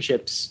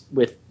relationships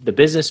with the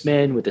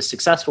businessmen, with the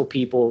successful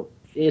people,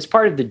 is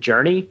part of the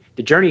journey.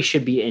 The journey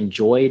should be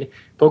enjoyed.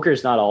 Poker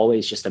is not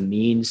always just a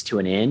means to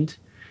an end.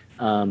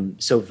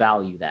 So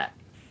value that.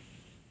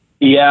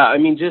 Yeah, I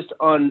mean, just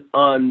on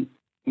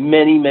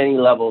many, many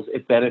levels,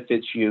 it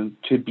benefits you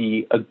to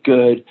be a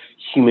good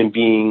human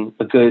being,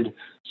 a good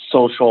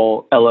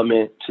social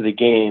element to the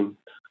game.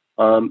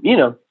 You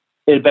know,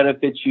 it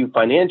benefits you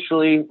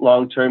financially,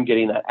 long-term,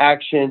 getting that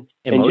action.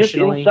 And just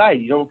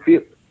inside, you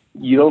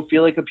don't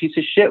feel like a piece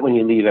of shit when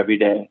you leave every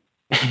day.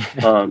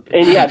 And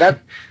yeah,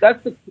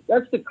 that's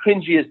the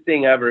cringiest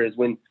thing ever, is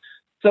when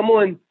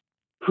someone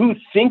who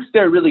thinks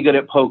they're really good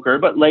at poker,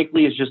 but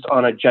likely is just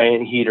on a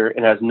giant heater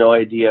and has no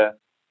idea,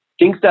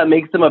 thinks that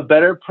makes them a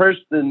better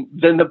person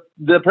than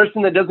the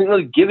person that doesn't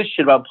really give a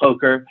shit about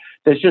poker,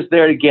 that's just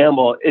there to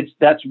gamble.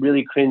 That's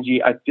really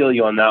cringy. I feel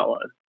you on that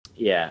one.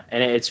 Yeah,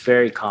 and it's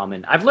very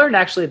common. I've learned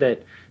actually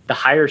that the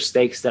higher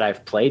stakes that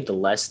I've played, the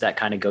less that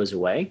kind of goes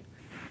away.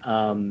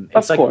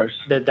 It's of course.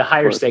 The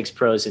higher stakes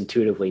pros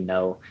intuitively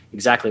know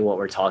exactly what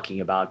we're talking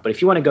about. But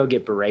if you want to go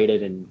get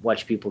berated and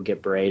watch people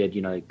get berated,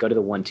 you know, go to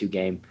the 1-2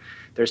 game.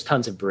 There's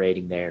tons of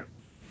berating there.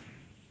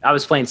 I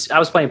was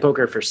playing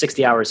poker for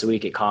 60 hours a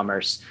week at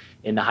Commerce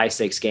in the high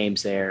stakes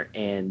games there,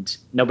 and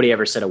nobody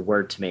ever said a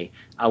word to me.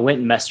 I went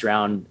and messed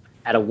around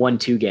at a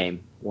 1-2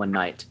 game one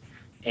night,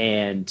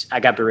 and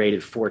I got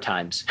berated 4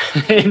 times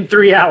in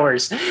 3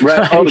 hours.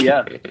 Right. Oh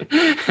yeah.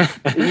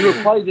 You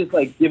were probably just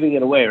like giving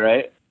it away,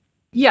 right?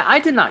 Yeah, I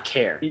did not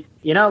care.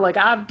 You know, like,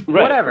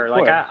 whatever.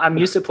 Like, I'm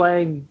used to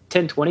playing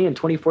 10-20 and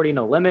 20-40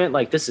 no limit.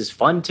 Like, this is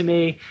fun to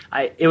me.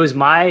 It was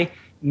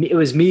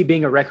me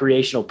being a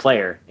recreational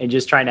player and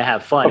just trying to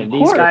have fun. Of and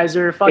course. These guys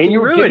are fucking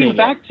ruining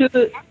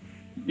it.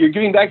 You're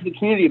giving back to the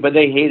community, but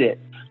they hate it.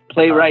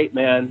 Play right,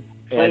 man.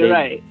 Play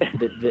right.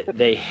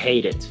 They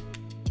hate it.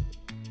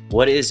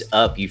 What is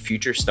up, you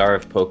future star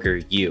of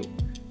poker, you?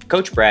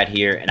 Coach Brad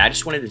here, and I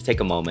just wanted to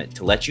take a moment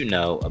to let you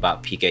know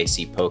about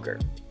PKC Poker.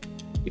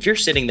 If you're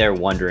sitting there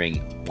wondering,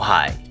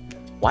 why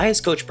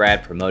is Coach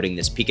Brad promoting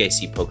this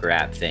PKC Poker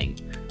app thing?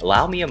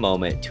 Allow me a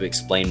moment to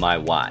explain my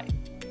why.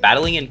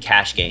 Battling in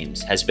cash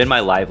games has been my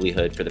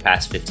livelihood for the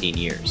past 15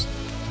 years.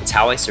 It's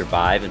how I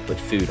survive and put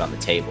food on the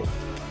table,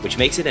 which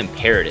makes it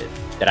imperative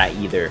that I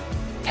either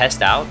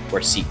test out or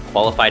seek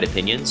qualified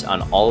opinions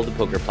on all of the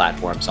poker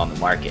platforms on the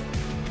market.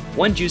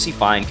 One juicy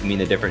find can mean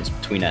the difference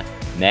between a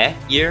meh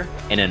year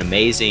and an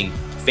amazing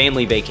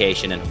family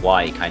vacation in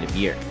Hawaii kind of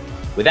year.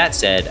 With that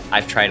said,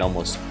 I've tried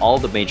almost all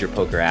the major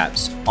poker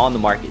apps on the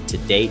market to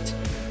date,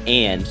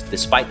 and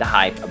despite the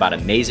hype about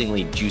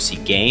amazingly juicy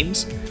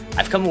games,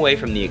 I've come away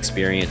from the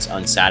experience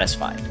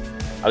unsatisfied.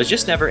 I was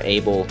just never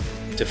able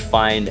to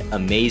find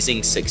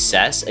amazing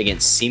success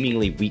against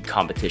seemingly weak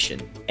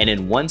competition, and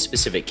in one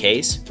specific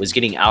case, was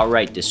getting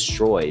outright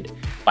destroyed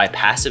by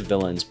passive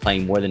villains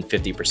playing more than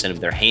 50% of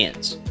their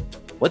hands.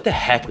 What the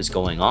heck was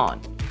going on?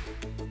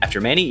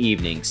 After many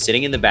evenings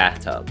sitting in the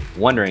bathtub,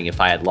 wondering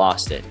if I had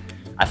lost it,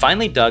 I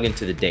finally dug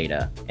into the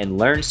data and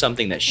learned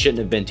something that shouldn't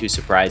have been too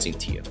surprising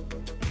to you.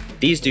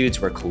 These dudes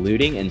were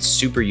colluding and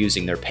super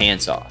using their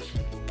pants off.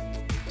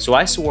 So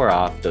I swore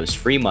off those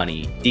free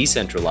money,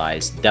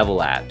 decentralized devil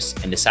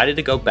apps and decided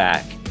to go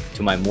back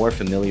to my more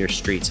familiar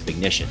streets of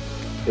Ignition.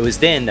 It was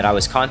then that I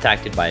was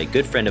contacted by a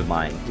good friend of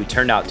mine who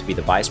turned out to be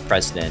the vice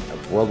president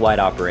of worldwide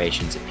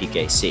operations at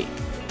PKC.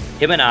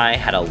 Him and I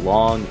had a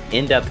long,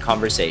 in-depth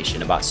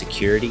conversation about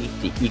security,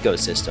 the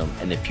ecosystem,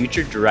 and the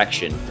future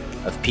direction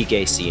of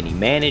PKC, and he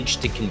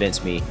managed to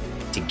convince me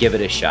to give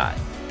it a shot.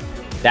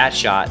 That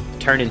shot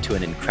turned into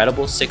an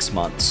incredible 6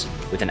 months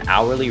with an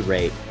hourly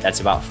rate that's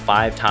about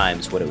 5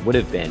 times what it would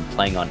have been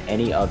playing on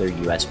any other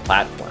US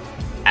platform.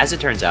 As it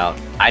turns out,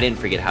 I didn't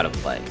forget how to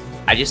play.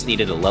 I just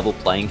needed a level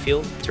playing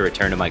field to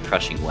return to my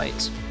crushing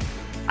ways.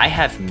 I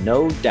have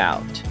no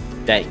doubt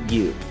that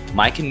you,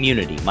 my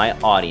community, my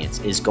audience,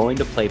 is going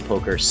to play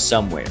poker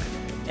somewhere,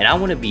 and I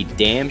want to be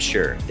damn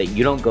sure that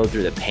you don't go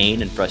through the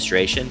pain and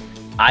frustration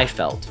I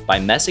felt by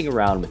messing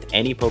around with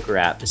any poker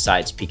app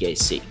besides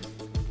PKC.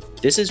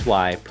 This is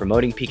why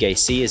promoting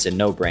PKC is a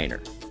no-brainer.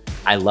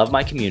 I love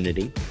my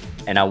community,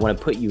 and I want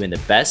to put you in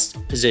the best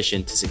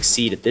position to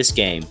succeed at this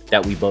game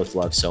that we both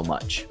love so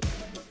much.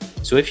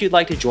 So if you'd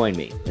like to join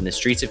me in the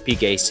streets of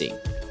PKC,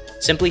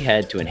 simply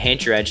head to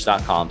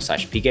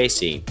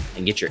enhanceyouredge.com/PKC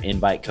and get your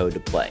invite code to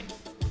play.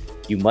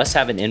 You must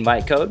have an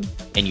invite code,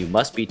 and you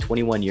must be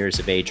 21 years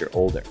of age or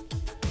older.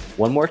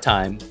 One more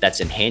time,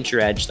 that's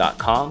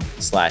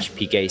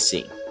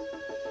enhanceyouredge.com/PKC.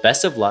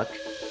 Best of luck,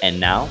 and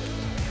now,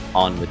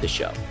 on with the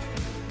show.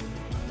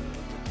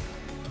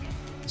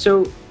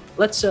 So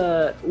let's,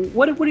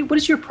 what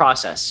is your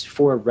process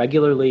for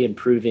regularly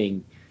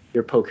improving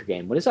your poker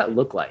game? What does that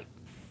look like?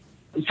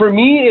 For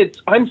me,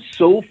 I'm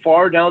so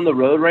far down the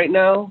road right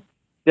now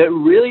that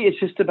really it's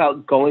just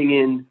about going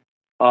in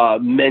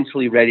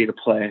mentally ready to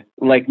play,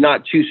 like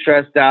not too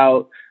stressed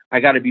out.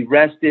 I got to be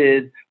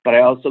rested, but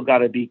I also got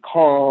to be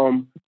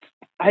calm.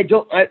 I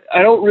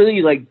don't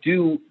really like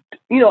do,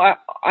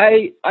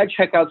 I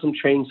check out some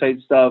training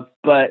site stuff,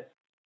 but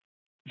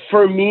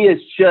for me,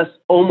 it's just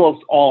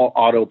almost all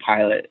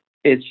autopilot.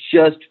 It's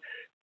just,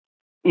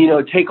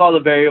 take all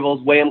the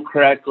variables, weigh them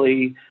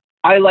correctly.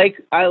 I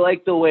like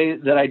the way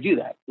that I do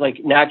that,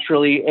 like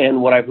naturally,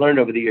 and what I've learned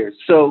over the years.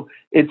 So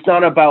it's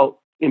not about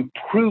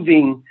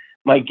improving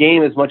my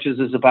game as much as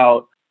it's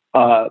about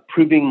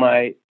proving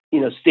my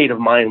state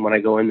of mind when I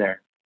go in there.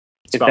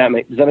 Does that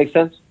make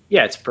sense?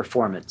 Yeah, it's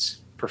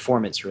performance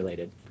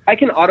related. I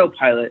can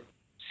autopilot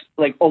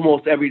like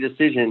almost every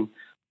decision,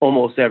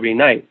 almost every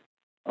night,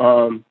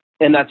 and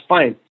that's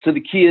fine. So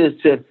the key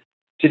is to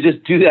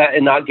just do that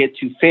and not get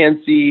too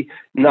fancy,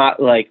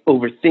 not like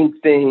overthink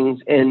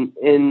things. And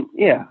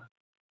yeah,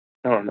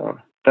 I don't know.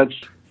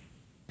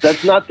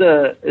 It's not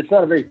a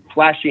very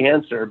flashy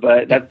answer,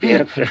 but that's the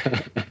answer.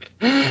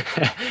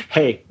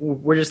 Hey,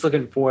 we're just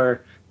looking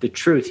for the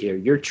truth here.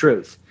 Your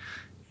truth.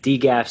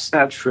 DGAF's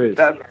truth.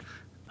 That's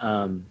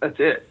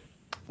it.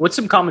 What's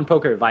some common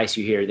poker advice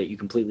you hear that you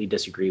completely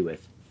disagree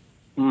with?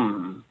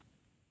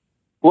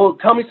 Well,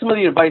 tell me some of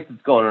the advice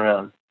that's going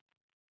around.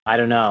 I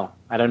don't know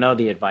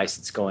the advice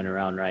that's going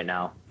around right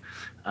now.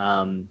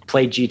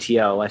 Play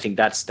GTO. I think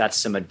that's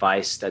some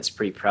advice that's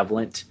pretty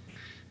prevalent.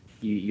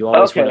 You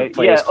always want to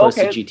play as close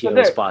to GTO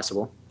as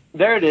possible.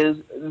 There it is.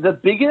 The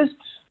biggest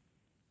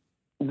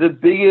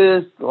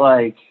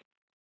like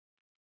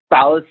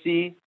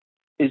fallacy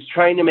is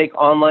trying to make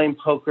online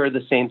poker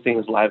the same thing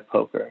as live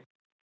poker.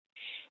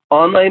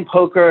 Online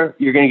poker,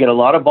 you're going to get a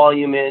lot of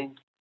volume in,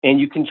 and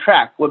you can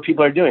track what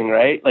people are doing,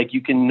 right? Like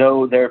you can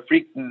know their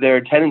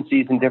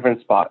tendencies in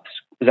different spots.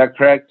 Is that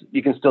correct?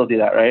 You can still do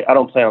that, right? I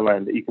don't play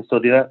online, but you can still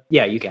do that?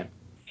 Yeah, you can.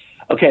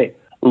 Okay.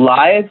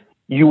 Live,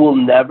 you will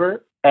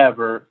never,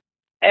 ever,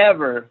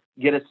 ever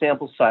get a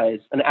sample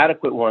size, an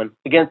adequate one,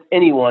 against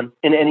anyone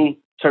in any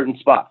certain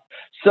spot.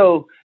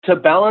 So to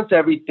balance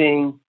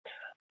everything,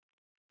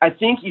 I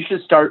think you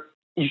should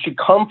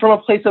come from a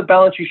place of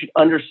balance. You should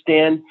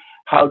understand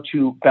how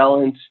to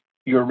balance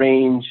your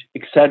range,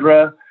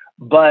 etc.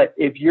 But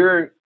if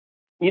you're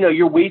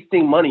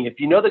wasting money, if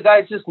the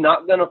guy's just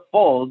not going to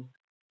fold,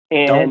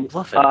 and don't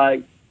bluff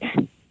it.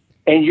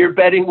 And you're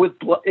betting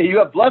you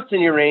have bluffs in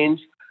your range,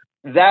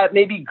 that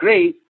may be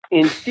great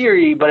in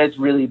theory, but it's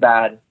really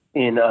bad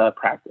in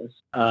practice.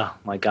 Oh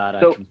my God,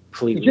 I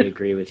completely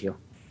agree with you.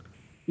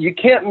 You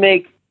can't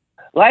make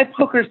live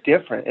poker's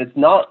different. It's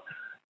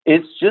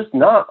just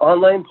not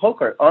online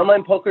poker.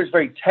 Online poker is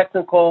very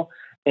technical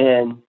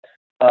and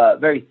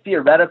very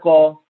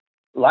theoretical.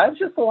 Live's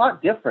just a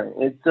lot different.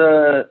 It's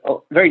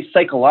very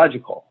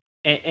psychological.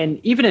 And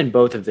even in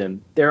both of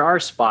them, there are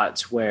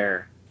spots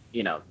where,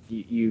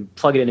 you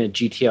plug it in a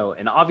GTO,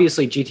 and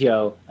obviously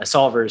GTO, a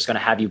solver is going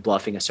to have you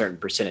bluffing a certain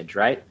percentage,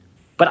 right?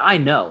 But I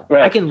know.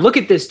 Right. I can look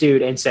at this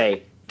dude and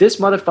say, this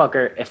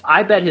motherfucker, if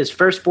I bet his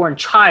firstborn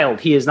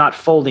child, he is not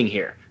folding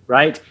here,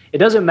 right? It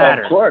doesn't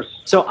matter. Of course.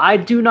 So I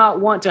do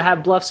not want to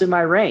have bluffs in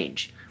my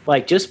range.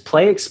 Like, just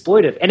play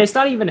exploitive. And it's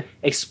not even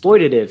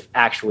exploitative,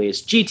 actually.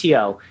 It's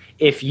GTO.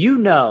 If you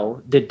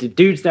know that the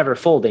dude's never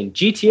folding,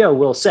 GTO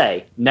will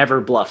say,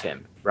 never bluff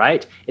him,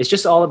 right? It's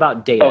just all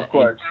about data. Of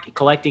course. And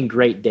collecting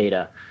great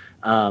data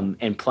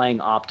and playing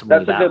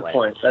optimally that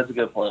way. That's a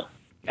good point.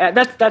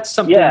 That's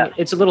something,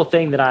 It's a little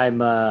thing that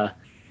I'm a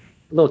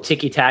little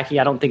ticky-tacky.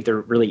 I don't think there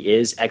really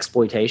is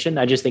exploitation.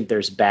 I just think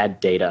there's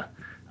bad data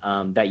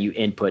that you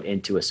input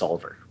into a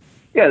solver.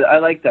 Yeah, I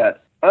like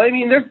that. I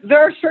mean, there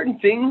are certain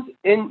things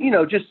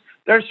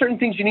there are certain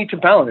things you need to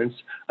balance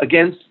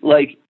against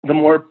like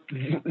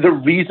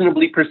the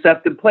reasonably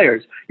perceptive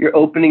players. Your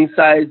opening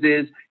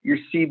sizes, your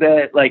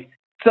c-bet, like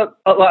so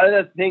a lot of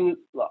the things.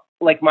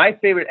 Like my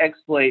favorite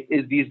exploit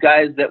is these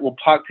guys that will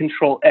pot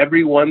control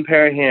every one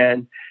pair of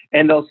hand,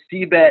 and they'll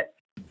c-bet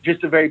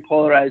just a very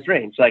polarized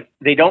range. Like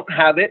they don't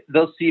have it,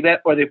 they'll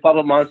c-bet, or they flop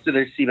a monster,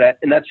 their c-bet,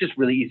 and that's just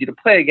really easy to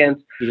play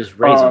against. You just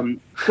raise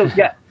them. So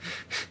yeah,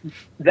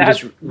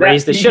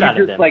 raise the shit out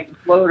of them. Like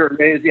float or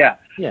raise, yeah.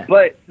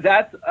 But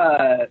that's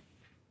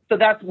so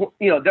that's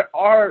there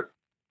are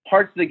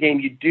parts of the game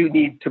you do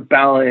need to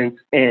balance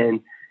and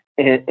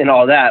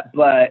all that,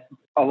 but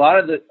a lot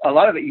of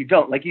it you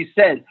don't. Like you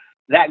said,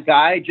 that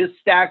guy just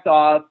stacked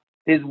off.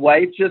 His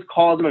wife just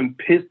called him and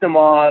pissed him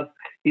off.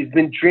 He's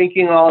been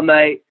drinking all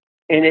night.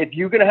 And if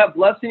you're going to have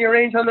bluffs in your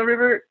range on the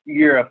river,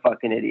 you're a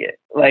fucking idiot.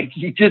 Like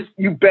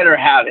you better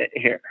have it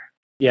here.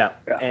 Yeah.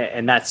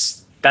 And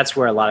that's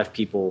where a lot of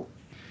people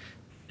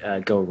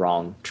go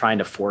wrong, trying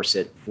to force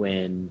it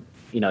when,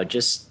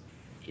 just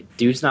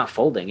dude's not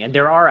folding. And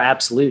there are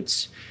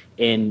absolutes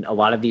in a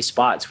lot of these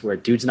spots where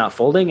dude's not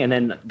folding. And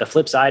then the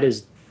flip side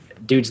is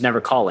dude's never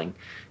calling.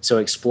 So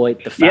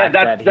exploit the fact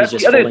that he's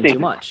just folding too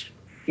much.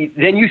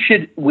 Then you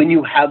should, when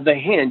you have the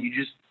hand, you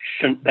just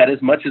shouldn't bet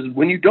as much as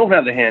when you don't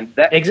have the hand.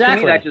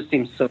 Exactly. To me, that just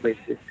seems so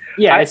basic.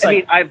 Yeah, I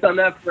mean, I've done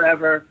that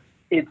forever.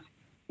 It's,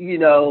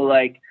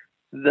 like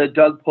the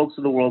Doug Polks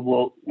of the world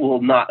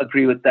will not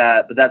agree with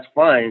that, but that's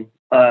fine.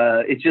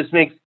 It just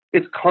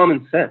it's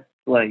common sense.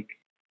 Like,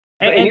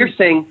 and you're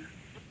saying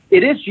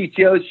it is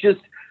GTO. It's just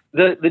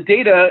the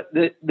data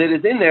that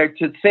is in there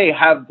to say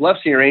have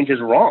bluffs in your range is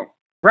wrong.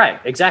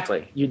 Right,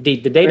 exactly. The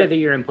data that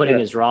you're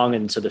inputting is wrong,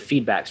 and so the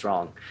feedback's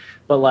wrong.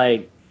 But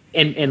like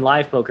in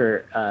live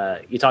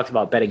poker, you talked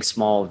about betting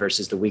small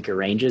versus the weaker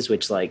ranges,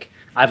 which like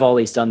I've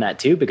always done that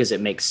too because it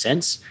makes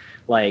sense.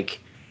 Like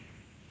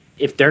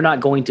if they're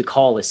not going to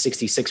call a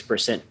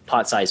 66%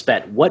 pot size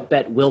bet, what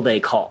bet will they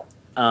call?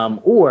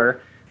 Or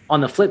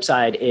on the flip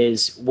side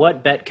is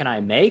what bet can I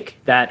make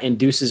that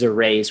induces a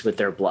raise with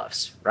their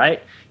bluffs,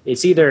 right?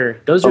 It's either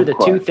those are the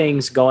two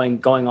things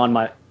going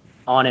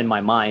on in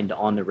my mind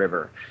on the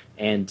river.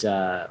 And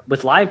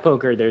with live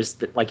poker, there's,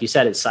 like you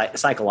said, it's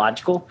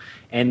psychological,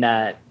 and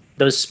that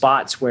those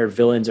spots where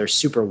villains are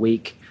super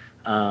weak,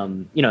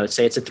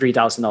 say it's a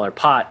 $3,000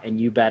 pot and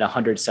you bet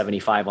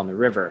 175 on the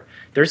river.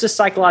 There's a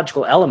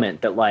psychological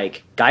element that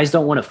like guys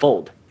don't want to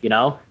fold.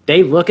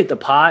 They look at the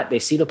pot, they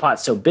see the pot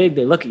so big,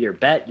 they look at your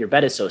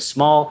bet is so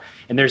small,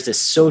 and there's this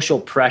social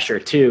pressure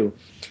too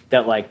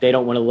that like they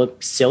don't want to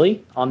look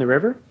silly on the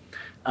river.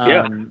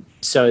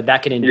 So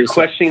that can induce. You're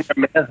questioning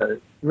their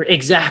manhood.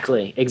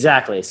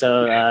 Exactly.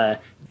 So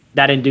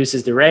that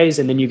induces the raise,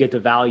 and then you get the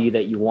value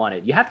that you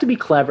wanted. You have to be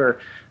clever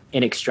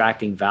in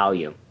extracting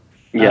value.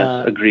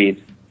 Yes,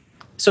 agreed.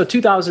 So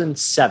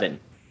 2007,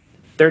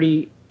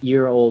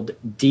 30-year-old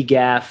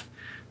DGAF.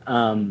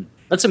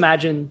 Let's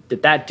imagine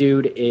that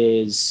dude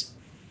is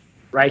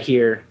right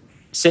here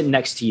sitting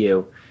next to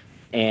you,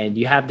 and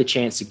you have the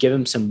chance to give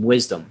him some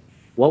wisdom.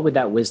 What would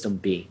that wisdom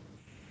be?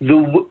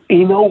 You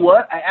know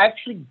what? I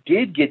actually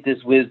did get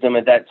this wisdom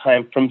at that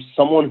time from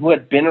someone who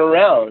had been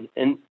around,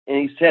 and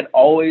he said,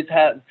 always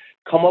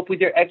come up with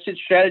your exit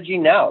strategy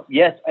now.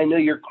 Yes, I know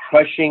you're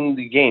crushing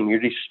the game. You're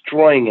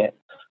destroying it.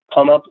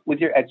 Come up with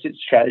your exit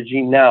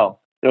strategy now.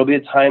 There'll be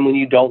a time when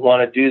you don't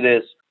want to do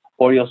this,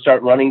 or you'll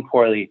start running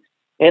poorly.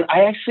 And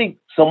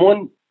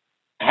someone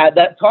had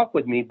that talk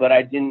with me, but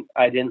I didn't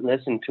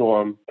listen to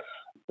him.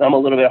 I'm a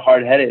little bit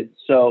hard-headed.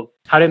 So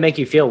how did it make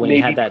you feel when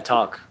you had that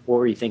talk? What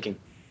were you thinking?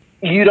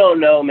 You don't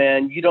know,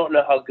 man. You don't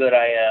know how good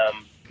I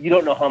am. You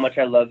don't know how much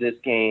I love this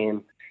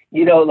game.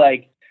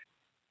 Like,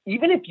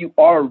 even if you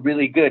are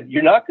really good,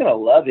 you're not going to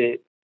love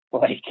it.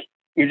 Like,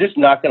 you're just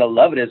not going to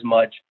love it as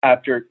much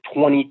after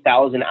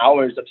 20,000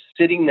 hours of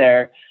sitting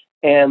there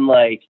and,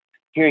 like,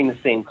 hearing the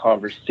same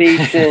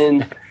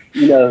conversation,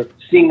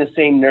 seeing the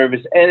same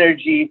nervous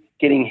energy,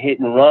 getting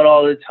hit and run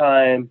all the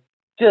time,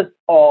 just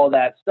all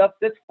that stuff.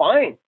 That's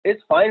fine.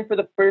 It's fine for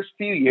the first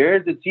few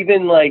years. It's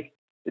even, like,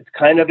 it's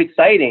kind of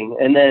exciting.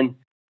 And then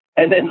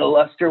the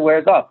luster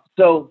wears off.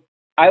 So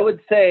I would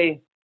say,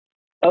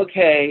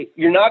 okay,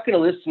 you're not going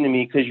to listen to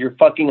me because you're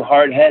fucking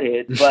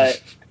hard-headed,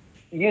 but,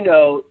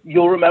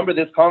 you'll remember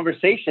this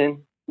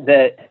conversation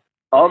that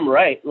I'm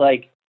right.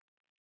 Like,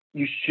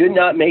 you should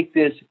not make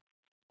this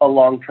a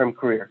long-term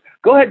career.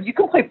 Go ahead. You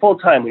can play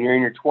full-time when you're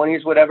in your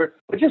 20s, whatever,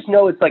 but just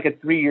know it's like a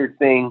 3-year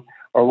thing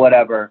or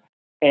whatever.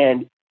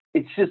 And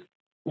it's just,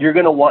 you're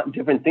going to want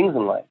different things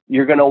in life.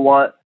 You're going to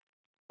want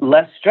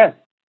less stress.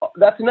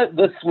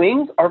 The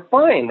swings are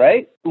fine,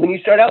 right? When you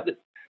start out,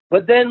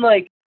 but then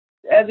like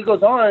as it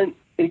goes on,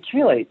 it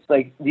accumulates.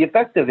 Like the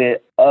effect of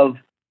it of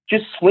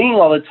just swinging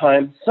all the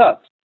time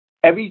sucks.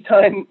 Every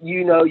time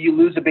you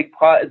lose a big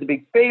pot as a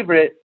big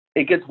favorite,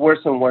 it gets worse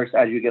and worse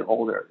as you get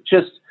older.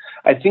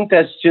 I think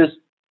that's just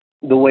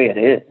the way it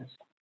is.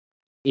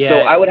 Yeah. So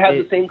I would have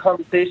the same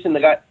conversation the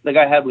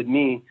guy had with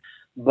me,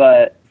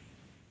 but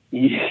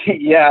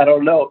Yeah, I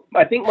don't know.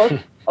 I think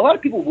a lot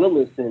of people will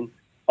listen.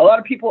 A lot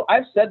of people,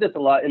 I've said this a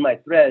lot in my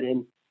thread,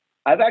 and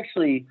I've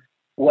actually,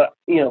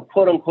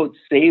 quote unquote,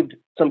 saved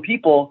some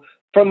people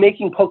from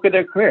making poker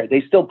their career.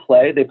 They still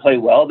play. They play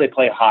well. They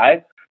play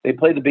high. They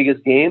play the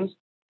biggest games.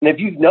 And if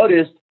you've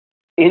noticed,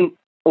 you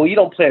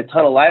don't play a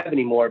ton of live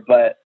anymore,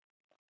 but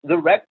the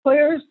rec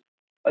players,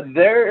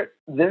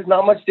 there's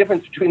not much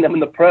difference between them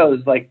and the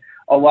pros. Like,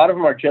 a lot of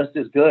them are just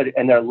as good,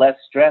 and they're less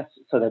stressed,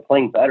 so they're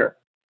playing better.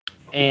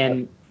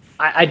 And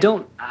I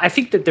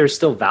think that there's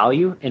still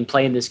value in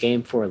playing this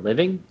game for a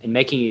living and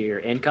making it your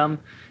income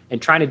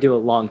and trying to do it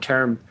long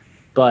term.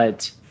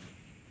 But,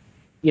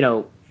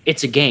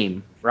 it's a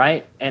game,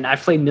 right? And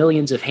I've played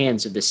millions of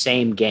hands of the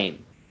same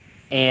game.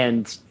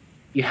 And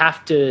you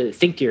have to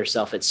think to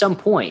yourself, at some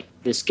point,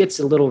 this gets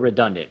a little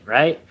redundant,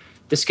 right?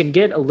 This can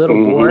get a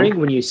little boring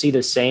when you see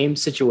the same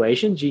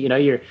situations.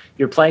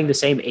 You're playing the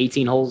same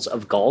 18 holes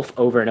of golf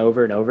over and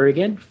over and over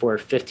again for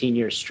 15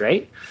 years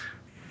straight.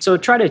 So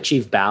try to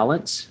achieve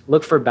balance.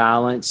 Look for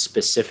balance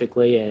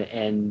specifically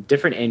and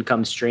different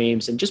income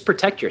streams, and just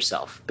protect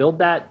yourself. Build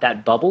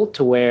that bubble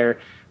to where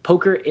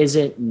poker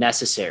isn't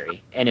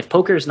necessary. And if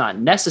poker is not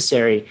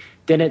necessary,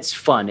 then it's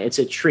fun. It's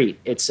a treat.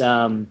 It's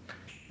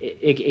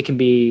it can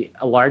be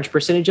a large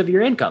percentage of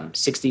your income,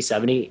 60,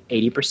 70,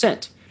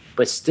 80%.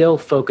 But still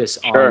focus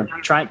on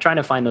trying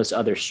to find those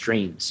other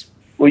streams.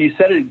 Well, you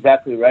said it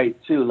exactly right,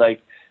 too.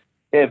 Like,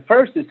 at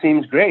first, it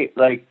seems great.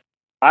 Like,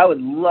 I would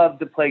love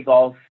to play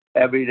golf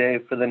every day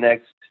for the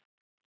next,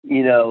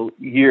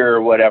 year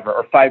or whatever,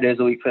 or 5 days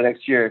a week for the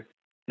next year,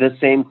 the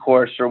same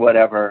course or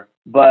whatever.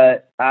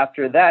 But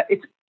after that,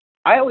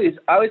 I always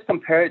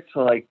compare it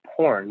to, like,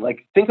 porn.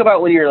 Like, think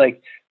about when you're,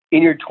 like,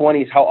 in your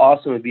 20s, how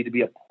awesome it would be to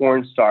be a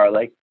porn star.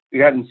 Like,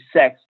 you're having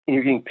sex and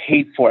you're getting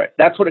paid for it.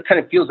 That's what it kind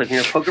of feels like when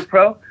you're a poker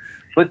pro.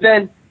 But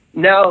then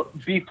now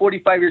be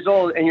 45 years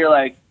old and you're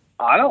like,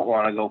 I don't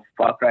want to go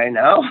fuck right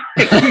now.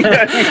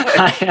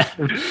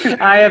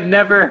 I have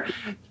never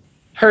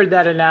heard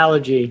that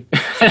analogy.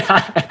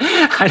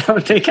 I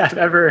don't think I've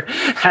ever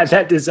had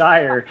that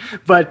desire,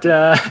 but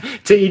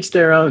to each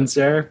their own,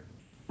 sir.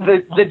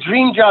 The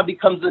dream job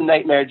becomes a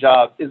nightmare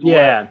job.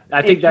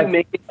 I think that you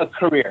make it a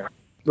career.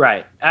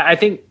 Right. I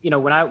think,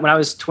 when I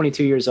was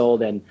 22 years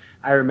old, and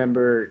I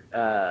remember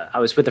I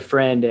was with a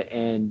friend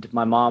and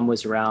my mom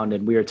was around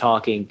and we were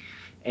talking,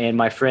 and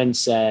my friend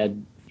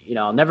said,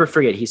 I'll never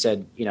forget. He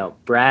said,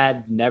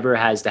 Brad never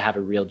has to have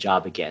a real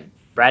job again.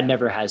 Brad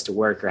never has to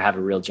work or have a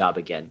real job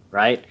again.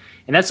 Right.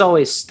 And that's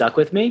always stuck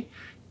with me.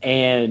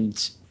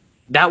 And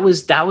that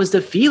was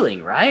the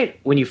feeling, right?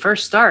 When you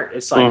first start,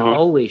 it's like,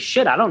 holy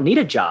shit, I don't need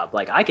a job.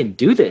 Like, I can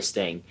do this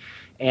thing.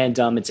 And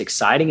it's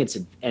exciting. It's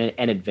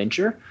an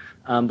adventure.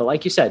 But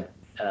like you said,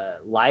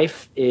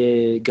 life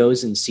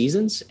goes in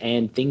seasons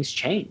and things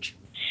change.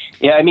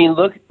 Yeah, I mean,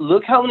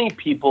 look how many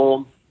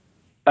people.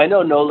 I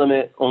know No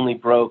Limit only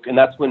broke, and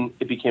that's when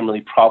it became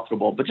really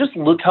profitable. But just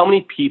look how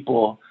many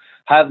people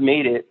have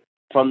made it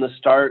from the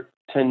start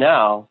to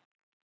now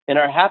and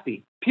are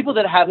happy. People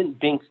that haven't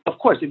banked, of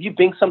course, if you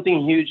bank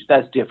something huge,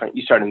 that's different.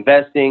 You start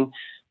investing.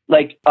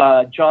 Like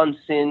John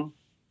Sin,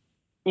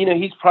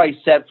 he's probably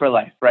set for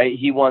life, right?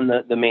 He won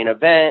the main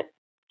event.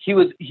 He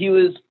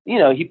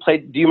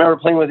played. Do you remember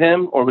playing with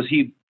him, or was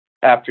he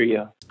after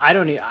you? I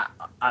don't know.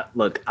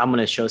 Look, I'm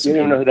going to show some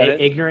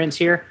ignorance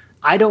here.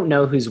 I don't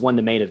know who's won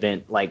the main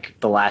event like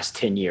the last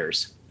 10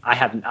 years. I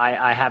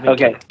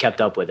haven't kept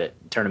up with it.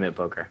 Tournament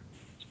poker.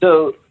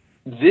 So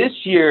this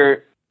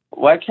year,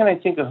 why can't I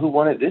think of who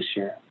won it this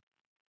year?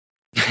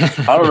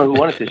 I don't know who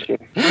won it this year.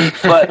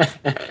 But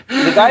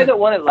the guy that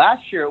won it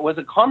last year was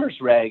a Commerce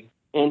Reg,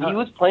 and he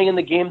was playing in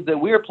the games that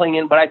we were playing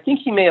in, but I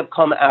think he may have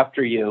come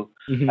after you.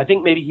 Mm-hmm. I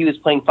think maybe he was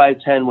playing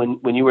 510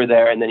 when you were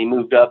there, and then he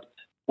moved up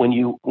when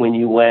you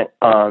went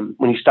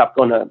when you stopped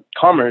going to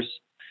Commerce.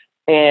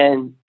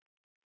 And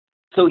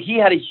so he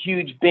had a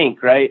huge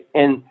bank, right?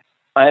 And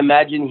I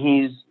imagine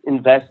he's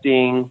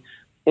investing.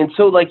 And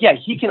so,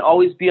 he can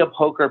always be a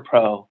poker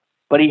pro,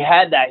 but he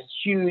had that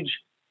huge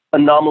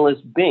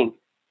anomalous bank.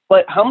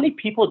 But how many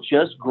people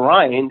just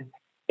grind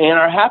and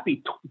are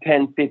happy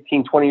 10,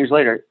 15, 20 years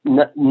later?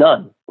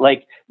 None.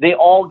 Like, they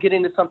all get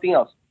into something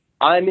else.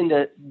 I'm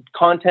into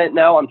content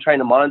now. I'm trying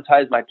to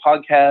monetize my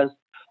podcast.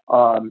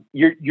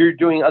 You're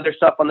doing other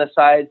stuff on the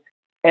side.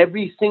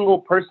 Every single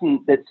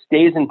person that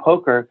stays in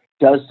poker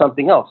does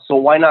something else. So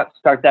why not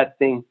start that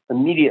thing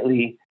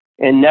immediately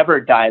and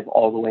never dive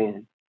all the way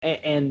in?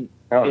 And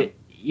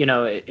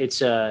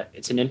it's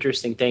an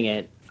interesting thing.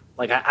 And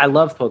I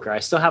love poker. I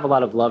still have a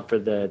lot of love for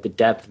the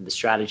depth and the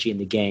strategy in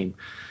the game.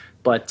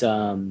 But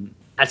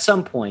at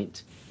some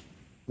point,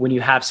 when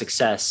you have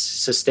success,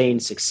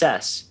 sustained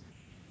success,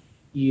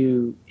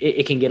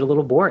 it can get a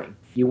little boring.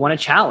 You want a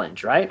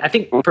challenge, right? I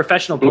think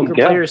professional poker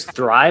players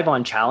thrive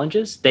on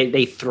challenges.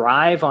 They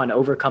thrive on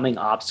overcoming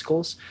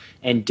obstacles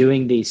and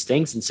doing these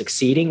things and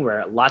succeeding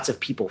where lots of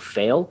people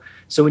fail.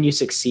 So when you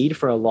succeed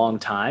for a long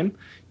time,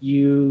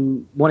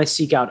 you want to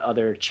seek out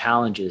other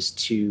challenges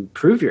to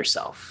prove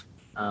yourself.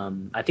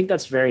 I think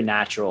that's a very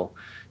natural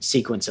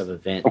sequence of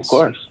events. Of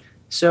course.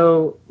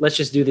 So let's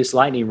just do this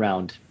lightning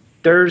round.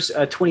 There's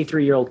a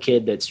 23-year-old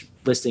kid that's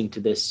listening to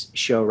this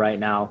show right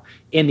now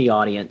in the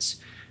audience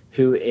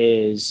who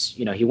is,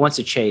 he wants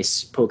to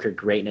chase poker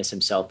greatness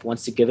himself,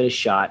 wants to give it a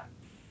shot.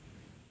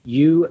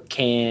 You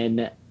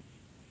can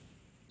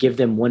give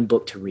them one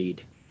book to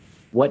read.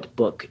 What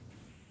book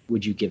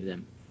would you give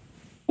them?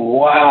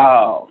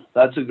 Wow,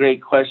 that's a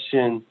great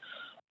question.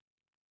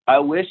 I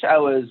wish I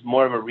was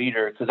more of a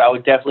reader, because I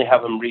would definitely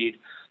have them read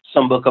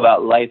some book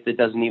about life that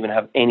doesn't even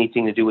have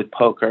anything to do with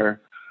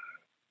poker.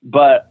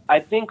 But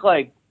I think,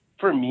 like,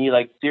 for me,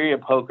 like, Theory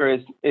of Poker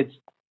is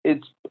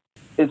it's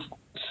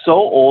so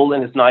old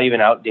and it's not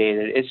even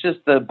outdated. It's just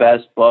the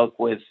best book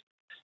with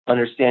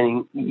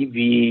understanding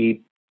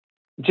EV,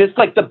 just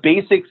like the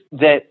basics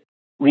that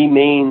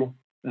remain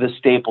the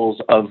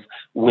staples of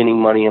winning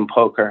money in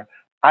poker.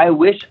 I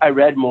wish I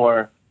read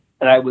more,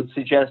 and I would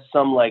suggest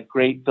some like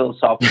great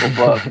philosophical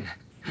book,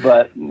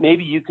 but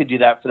maybe you could do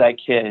that for that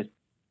kid.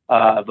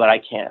 But I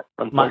can't,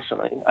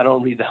 unfortunately. I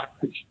don't read that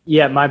much.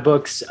 Yeah, my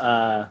books,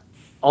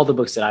 all the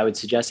books that I would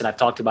suggest, and I've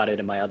talked about it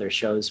in my other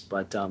shows,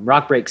 but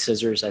Rock Break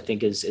Scissors, I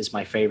think, is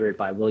my favorite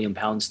by William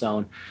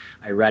Poundstone.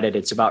 I read it.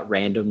 It's about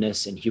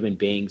randomness in human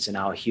beings and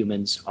how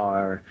humans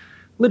are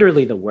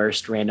literally the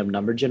worst random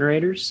number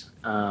generators.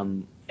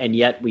 And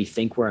yet we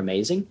think we're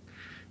amazing.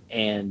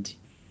 And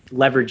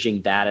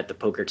leveraging that at the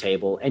poker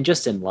table and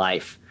just in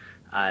life,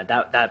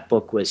 that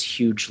book was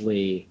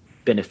hugely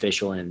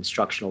beneficial and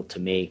instructional to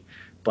me.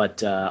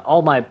 But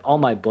all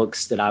my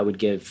books that I would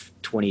give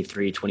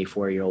 23,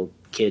 24-year-old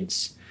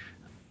kids,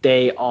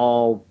 they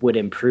all would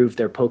improve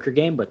their poker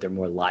game, but they're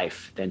more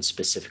life than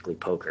specifically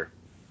poker.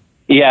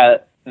 Yeah,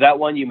 that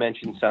one you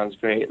mentioned sounds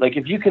great. Like,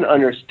 if you can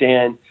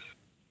understand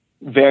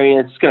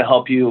variance, it's going to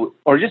help you,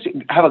 or just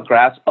have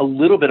a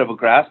little bit of a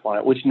grasp on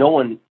it, which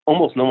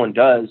almost no one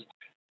does.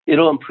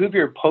 It'll improve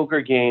your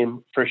poker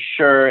game for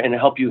sure and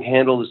help you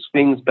handle the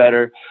swings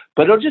better,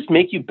 but it'll just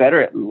make you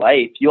better at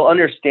life. You'll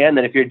understand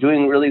that if you're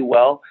doing really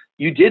well,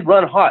 you did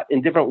run hot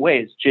in different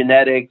ways,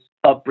 genetics,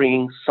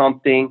 upbringing,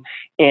 something.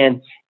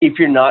 And if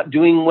you're not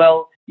doing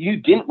well, you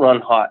didn't run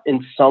hot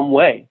in some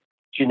way,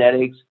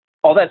 genetics,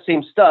 all that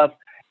same stuff.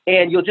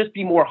 And you'll just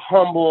be more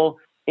humble,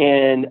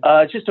 and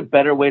it's just a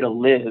better way to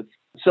live.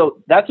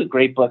 So that's a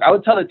great book. I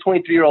would tell the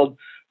 23-year-old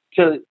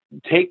to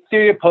take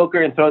Theory of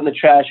Poker and throw it in the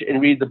trash and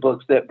read the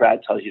books that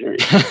Brad tells you to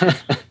read.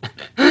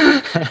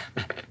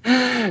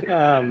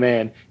 Oh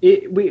man,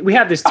 we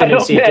have this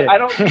tendency I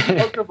don't read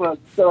poker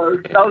books, so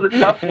that was a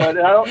tough one.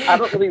 And I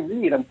don't really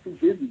read. I'm too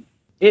busy.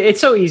 It's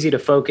so easy to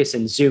focus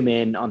and zoom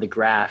in on the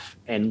graph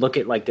and look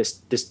at like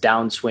this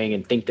downswing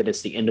and think that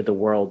it's the end of the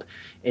world,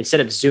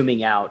 instead of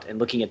zooming out and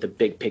looking at the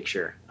big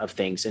picture of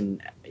things.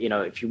 And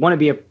if you want to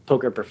be a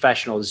poker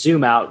professional,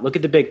 zoom out, look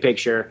at the big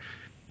picture.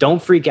 Don't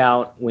freak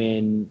out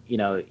when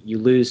you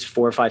lose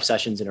 4 or 5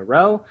 sessions in a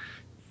row.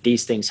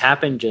 These things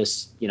happen.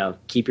 Just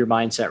keep your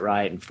mindset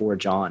right and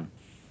forge on.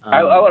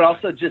 I would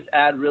also just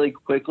add really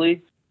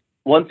quickly,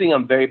 one thing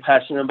I'm very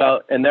passionate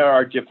about, and there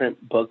are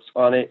different books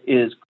on it,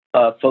 is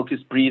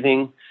focused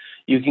breathing.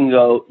 You can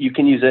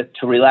use it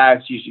to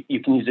relax. You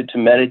can use it to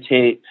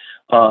meditate.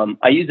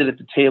 I use it at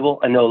the table.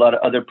 I know a lot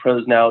of other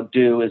pros now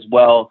do as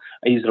well.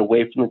 I use it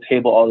away from the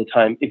table all the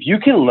time. If you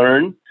can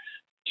learn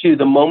to,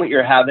 the moment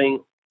you're having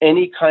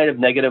any kind of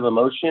negative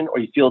emotion or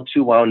you feel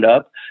too wound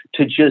up,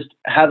 to just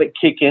have it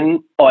kick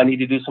in, I need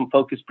to do some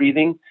focused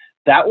breathing,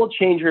 that will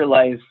change your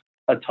life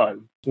a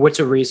ton. What's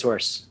a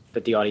resource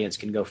that the audience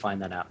can go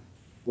find that out?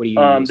 What do you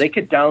use? They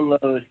could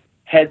download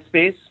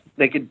Headspace.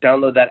 They could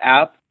download that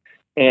app.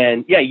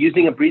 And yeah,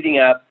 using a breathing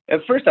app.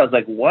 At first I was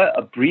like, what,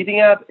 a breathing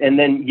app? And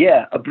then,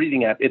 yeah, a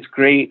breathing app. It's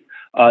great.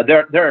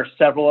 There are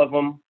several of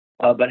them,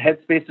 but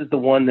Headspace is the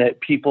one that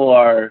people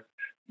are,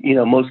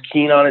 most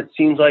keen on, it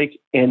seems like.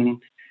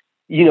 And,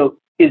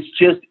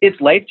 it's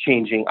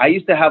life-changing. I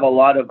used to have a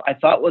lot of, I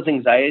thought it was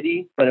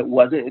anxiety, but it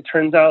wasn't. It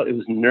turns out it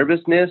was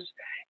nervousness.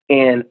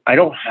 And I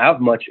don't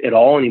have much at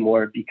all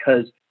anymore,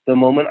 because the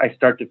moment I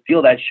start to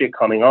feel that shit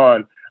coming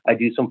on, I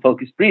do some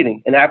focused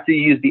breathing. And after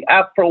you use the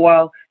app for a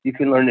while, you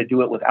can learn to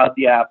do it without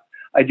the app.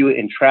 I do it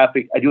in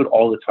traffic. I do it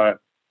all the time.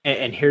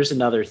 And here's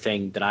another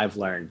thing that I've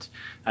learned.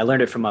 I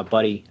learned it from my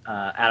buddy,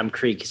 Adam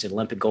Creek. He's an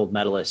Olympic gold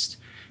medalist.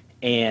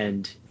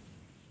 And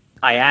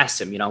I asked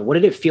him, what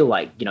did it feel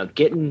like?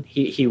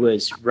 He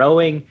was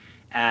rowing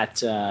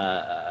at,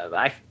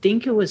 I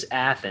think it was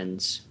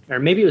Athens, or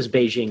maybe it was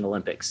Beijing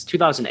Olympics,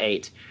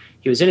 2008.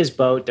 He was in his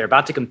boat. They're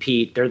about to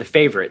compete. They're the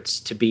favorites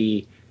to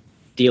be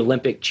the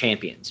Olympic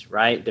champions,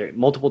 right? They're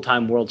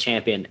multiple-time world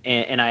champion.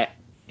 And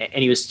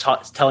he was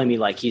telling me,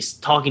 like, he's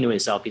talking to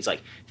himself. He's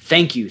like,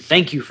 thank you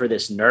for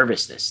this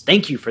nervousness.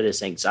 Thank you for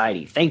this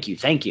anxiety. Thank you.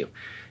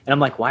 And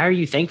I'm like, why are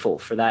you thankful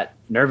for that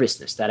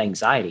nervousness, that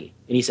anxiety?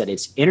 And he said,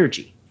 it's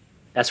energy.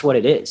 That's what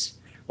it is.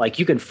 Like,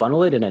 you can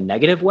funnel it in a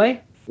negative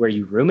way where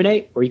you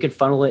ruminate, or you can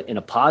funnel it in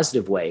a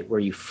positive way where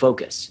you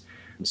focus.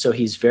 So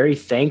he's very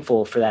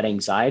thankful for that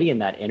anxiety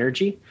and that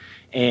energy.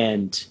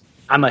 And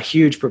I'm a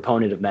huge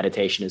proponent of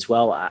meditation as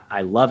well.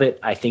 I love it.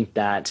 I think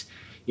that,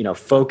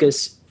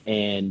 focus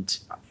And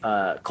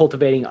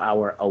cultivating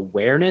our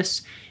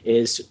awareness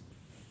is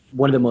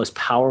one of the most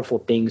powerful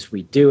things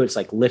we do. It's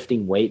like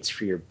lifting weights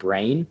for your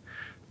brain.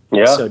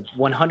 Yeah. So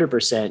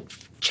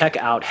 100% check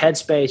out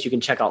Headspace. You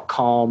can check out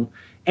Calm,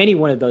 any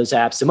one of those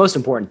apps. The most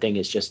important thing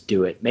is just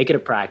do it. Make it a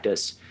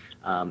practice.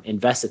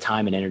 Invest the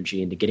time and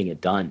energy into getting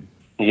it done.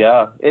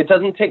 Yeah, it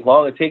doesn't take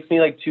long. It takes me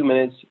like 2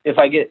 minutes.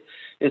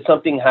 If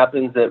something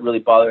happens that really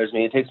bothers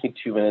me, it takes me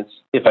 2 minutes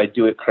if I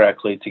do it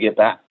correctly to get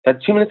back.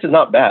 That 2 minutes is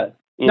not bad.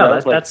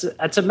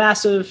 That's a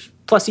massive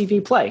plus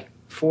EV play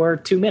for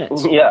 2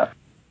 minutes. Yeah.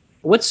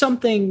 What's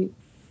something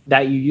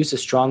that you used to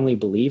strongly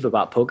believe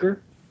about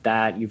poker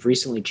that you've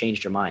recently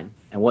changed your mind,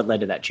 and what led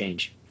to that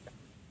change?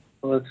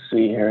 Let's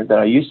see here. That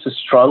I used to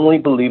strongly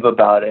believe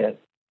about it,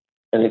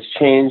 and it's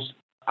changed.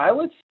 I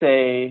would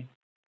say,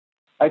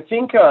 I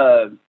think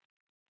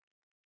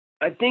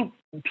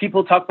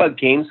people talk about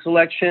game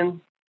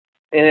selection,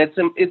 and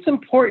it's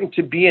important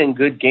to be in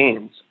good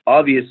games.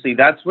 Obviously,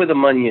 that's where the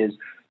money is.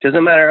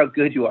 Doesn't matter how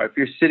good you are. If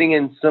you're sitting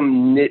in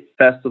some NIT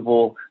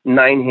festival,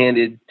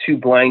 9-handed,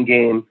 2-blind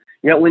game,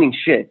 you're not winning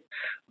shit,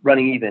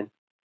 running even.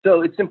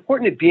 So it's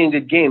important to be in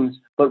good games,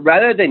 but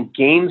rather than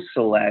game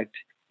select,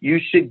 you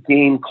should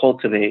game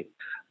cultivate.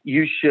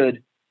 You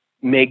should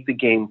make the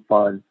game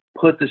fun.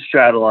 Put the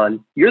straddle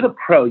on. You're the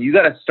pro. You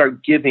got to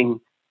start giving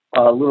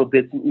little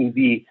bits in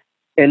EV,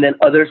 and then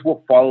others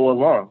will follow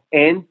along.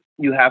 And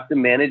you have to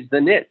manage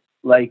the nits.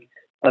 Like,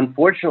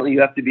 unfortunately,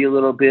 you have to be a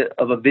little bit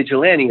of a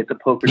vigilante at the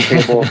poker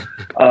table.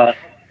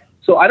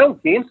 So I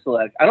don't game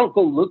select. I don't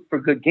go look for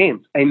good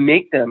games. I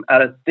make them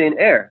out of thin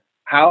air.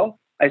 How?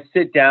 I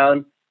sit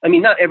down. I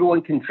mean, not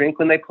everyone can drink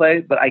when they play,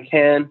 but I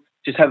can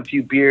just have a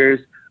few beers.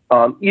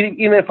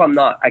 Even if I'm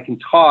not, I can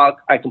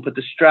talk. I can put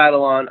the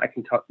straddle on. I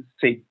can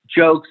say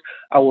jokes.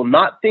 I will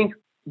not think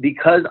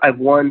because I've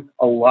won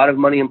a lot of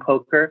money in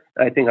poker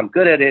and I think I'm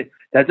good at it.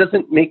 That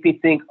doesn't make me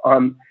think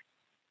I'm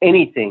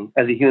anything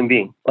as a human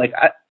being. Like,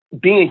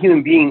 being a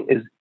human being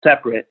is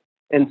separate.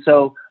 And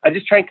so I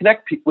just try and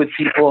connect with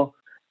people,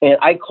 and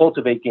I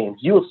cultivate games.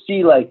 You will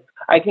see, like,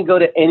 I can go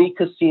to any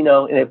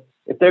casino, and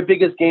if their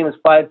biggest game is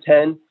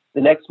 5-10,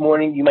 the next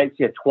morning you might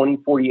see a 20,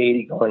 40,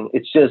 80 going.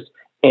 It's just,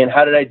 and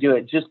how did I do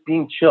it? Just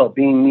being chill,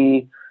 being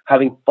me,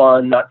 having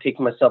fun, not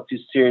taking myself too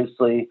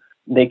seriously,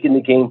 making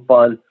the game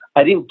fun.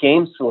 I didn't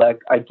game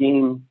select. I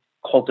game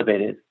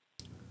cultivated.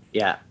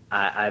 Yeah,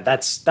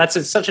 that's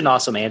such an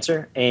awesome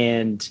answer.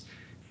 And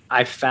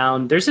I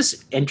found there's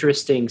this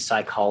interesting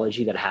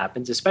psychology that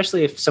happens,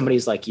 especially if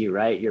somebody's like you,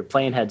 right? You're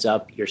playing heads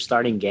up, you're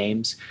starting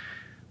games.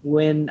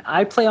 When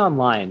I play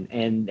online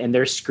and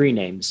there's screen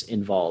names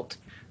involved,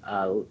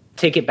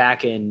 take it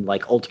back in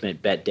like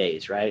ultimate bet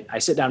days, right? I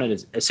sit down at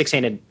a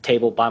 6-handed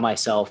table by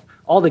myself.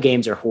 All the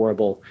games are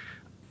horrible.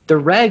 The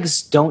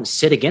regs don't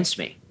sit against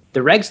me.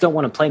 The regs don't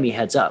want to play me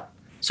heads up.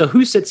 So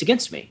who sits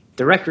against me?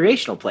 The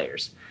recreational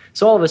players.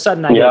 So all of a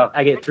sudden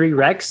I get 3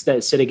 recs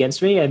that sit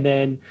against me, and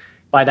then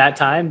by that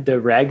time the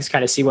regs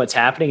kind of see what's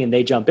happening and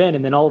they jump in,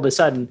 and then all of a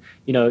sudden,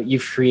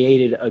 you've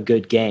created a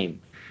good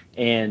game.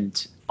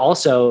 And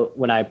also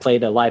when I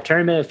played a live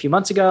tournament a few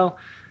months ago,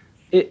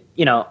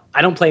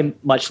 I don't play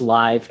much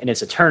live, and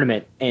it's a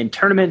tournament, and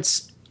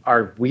tournaments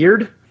are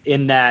weird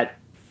in that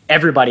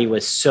everybody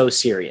was so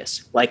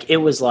serious. Like, it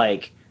was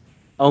like,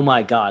 oh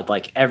my God,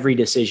 like every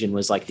decision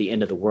was like the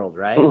end of the world,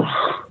 right?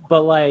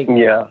 But like,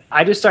 yeah,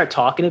 I just start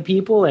talking to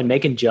people and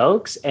making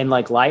jokes and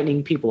like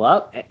lightening people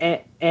up,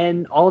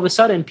 and all of a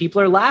sudden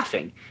people are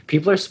laughing.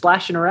 People are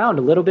splashing around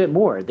a little bit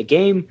more. The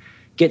game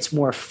gets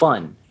more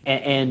fun,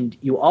 and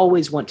you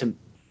always want to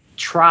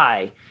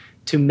try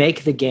to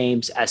make the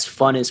games as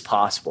fun as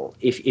possible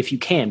if you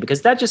can,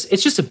 because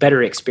it's just a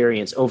better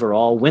experience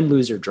overall. Win,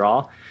 lose, or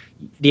draw,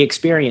 the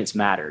experience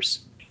matters.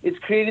 It's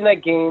creating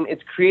that game.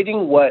 It's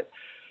creating what,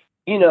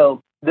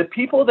 the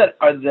people that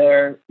are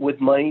there with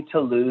money to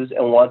lose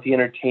and want the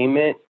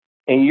entertainment,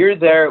 and you're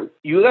there,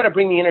 you got to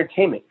bring the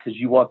entertainment because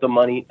you want the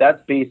money. That's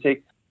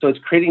basic. So it's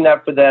creating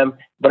that for them.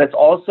 But it's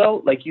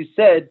also, like you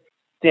said,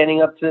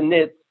 standing up to the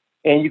nits,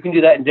 and you can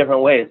do that in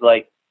different ways.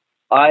 Like,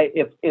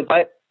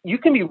 you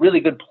can be a really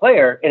good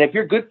player, and if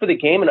you're good for the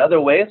game in other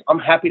ways, I'm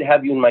happy to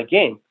have you in my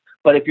game.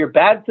 But if you're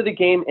bad for the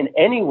game in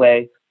any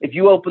way, if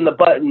you open the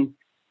button,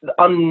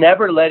 I'm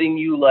never letting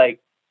you, like,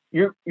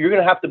 you're going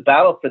to have to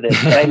battle for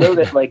this. And I know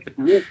that, like,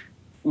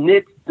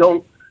 nits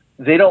don't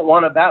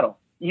want to battle.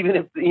 Even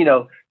if,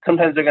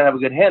 sometimes they're going to have a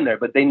good hand there,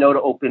 but they know to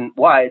open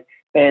wide,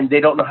 and they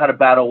don't know how to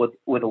battle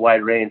with a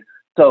wide range.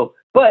 So,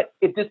 but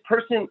if this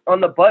person on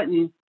the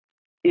button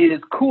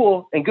is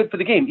cool and good for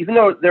the game, even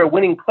though they're a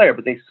winning player,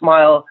 but they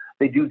smile,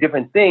 they do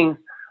different things,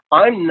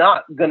 I'm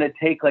not going to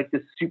take like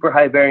this super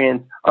high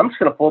variance. I'm just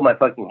going to fold my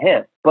fucking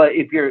hand. But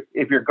if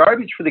you're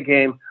garbage for the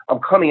game, I'm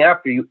coming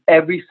after you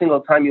every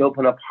single time you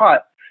open up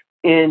hot.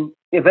 And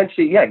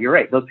eventually, yeah, you're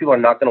right. Those people are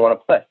not going to want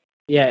to play.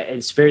 Yeah,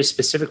 it's very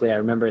specifically, I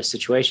remember a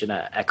situation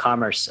at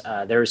Commerce.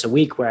 There was a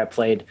week where I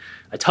played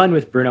a ton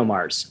with Bruno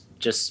Mars.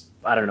 Just,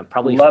 I don't know,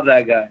 probably love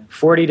that guy.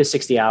 40 to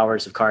 60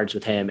 hours of cards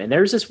with him. And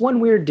there was this one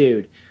weird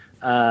dude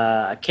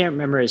I can't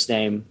remember his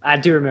name. I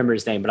do remember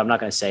his name, but I'm not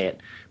going to say it.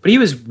 But he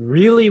was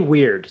really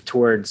weird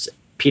towards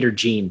Peter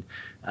Jean,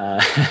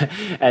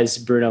 as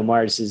Bruno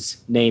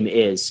Mars's name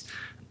is.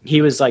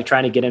 He was like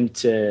trying to get him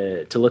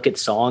to look at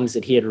songs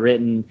that he had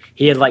written.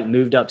 He had like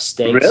moved up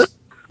stakes. Really?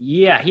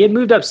 Yeah, he had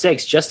moved up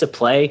stakes just to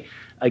play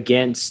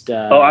against.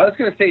 I was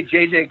going to say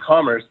JJ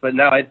Commerce, but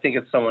now I think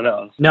it's someone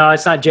else. No,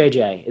 it's not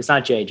JJ. It's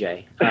not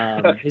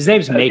JJ. His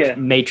name's Okay.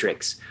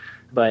 Matrix.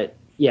 But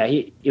yeah,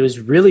 it was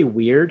really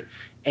weird.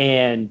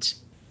 And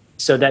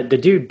so that the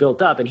dude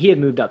built up, and he had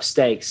moved up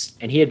stakes,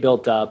 and he had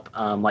built up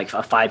like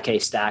a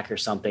 5K stack or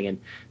something. And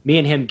me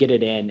and him get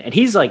it in, and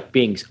he's like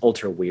being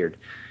ultra weird.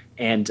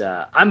 And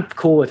I'm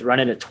cool with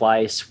running it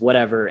twice,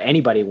 whatever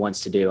anybody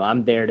wants to do.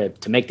 I'm there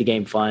to make the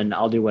game fun.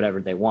 I'll do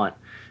whatever they want.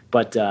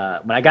 But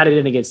when I got it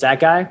in against that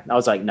guy, I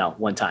was like, no,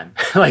 one time.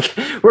 Like,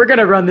 we're going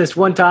to run this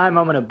one time.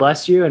 I'm going to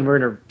bust you, and we're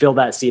going to fill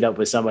that seat up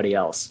with somebody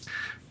else.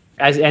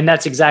 And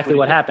that's exactly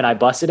what happened. I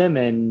busted him,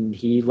 and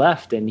he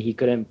left, and he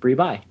couldn't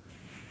pre-buy.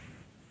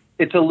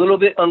 It's a little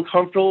bit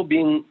uncomfortable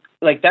being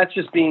like, that's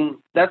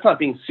not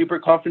being super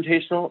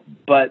confrontational,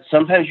 but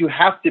sometimes you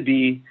have to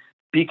be,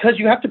 because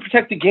you have to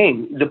protect the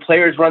game. The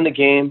players run the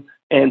game,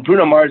 and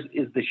Bruno Mars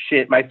is the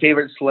shit. My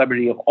favorite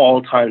celebrity of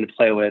all time to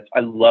play with. I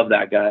love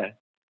that guy.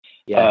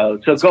 Yeah.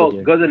 So go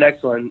good, to the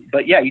next one.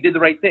 But yeah, you did the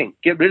right thing.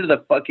 Get rid of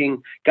the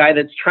fucking guy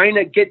that's trying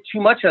to get too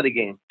much out of the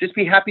game. Just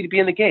be happy to be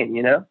in the game,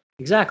 you know?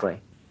 Exactly.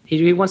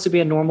 He wants to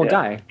be a normal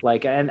guy.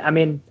 Like, and I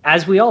mean,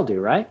 as we all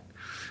do, right?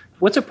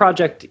 What's a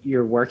project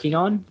you're working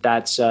on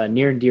that's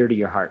near and dear to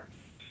your heart?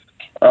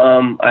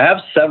 I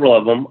have several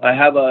of them. I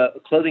have a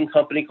clothing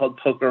company called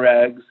Poker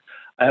Rags.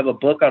 I have a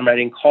book I'm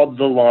writing called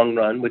The Long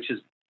Run, which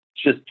is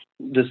just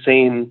the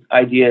same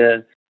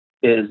idea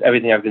as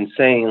everything I've been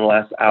saying in the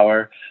last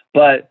hour.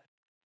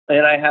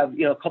 And I have,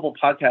 a couple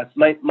podcasts.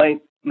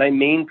 My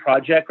main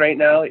project right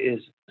now is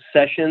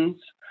Sessions.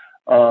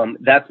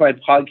 That's my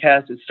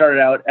podcast. It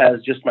started out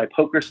as just my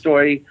poker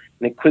story,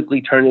 and it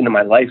quickly turned into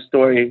my life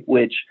story,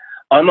 which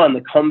I'm on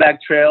the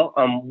comeback trail.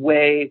 I'm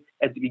way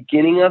at the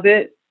beginning of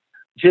it.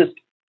 Just,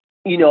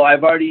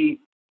 I've already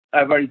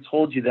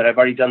told you that I've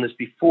already done this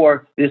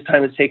before. This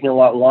time it's taking a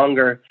lot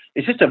longer.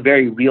 It's just a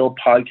very real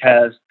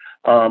podcast.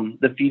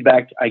 The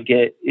feedback I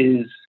get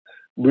is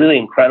really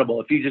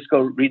incredible. If you just go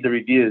read the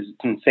reviews,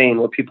 it's insane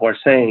what people are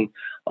saying.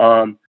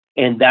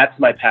 And that's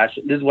my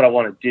passion. This is what I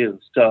want to do.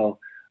 So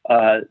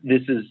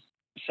this is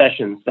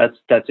Sessions. That's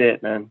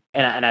it, man.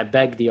 And I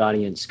beg the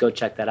audience, go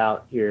check that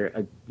out. You're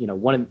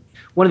one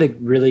of the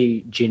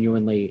really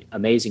genuinely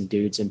amazing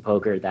dudes in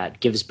poker that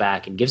gives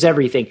back and gives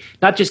everything.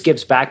 Not just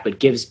gives back, but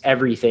gives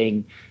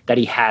everything that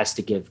he has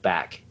to give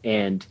back.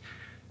 And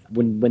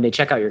when they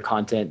check out your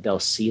content, they'll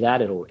see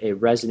that it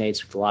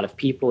resonates with a lot of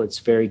people. It's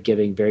very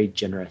giving, very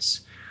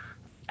generous.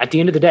 At the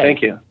end of the day,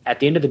 thank you. At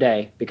the end of the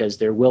day, because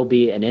there will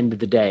be an end of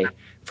the day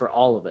for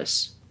all of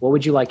us, what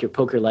would you like your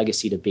poker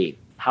legacy to be?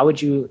 How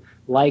would you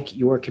like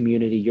your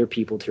community, your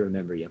people to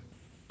remember you?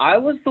 I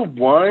was the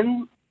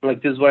one,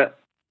 like this is what,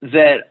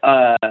 that,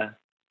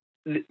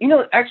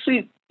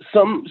 actually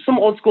some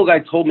old school guy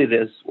told me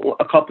this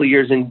a couple of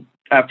years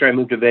after I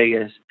moved to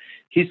Vegas.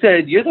 He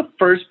said, you're the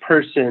first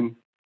person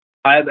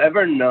I've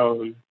ever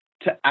known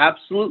to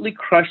absolutely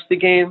crush the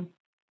game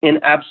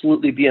and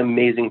absolutely be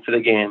amazing for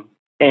the game.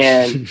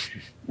 And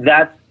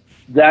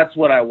that's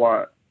what I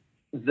want.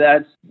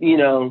 That's,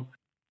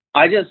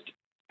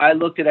 I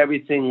looked at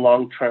everything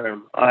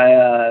long-term.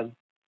 I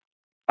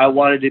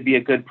wanted to be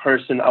a good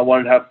person. I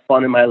wanted to have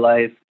fun in my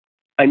life.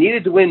 I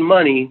needed to win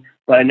money,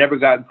 but I never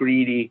got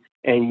greedy.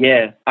 And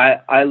yeah,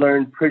 I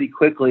learned pretty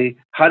quickly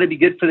how to be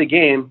good for the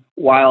game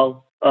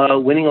while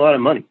winning a lot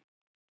of money.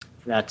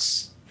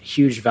 That's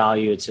huge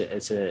value.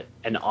 It's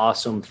an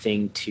awesome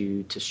thing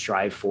to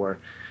strive for.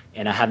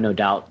 And I have no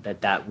doubt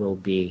that will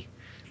be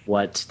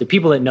what the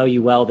people that know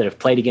you well, that have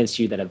played against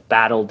you, that have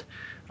battled,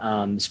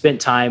 spent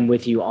time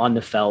with you on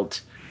the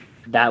felt,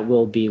 that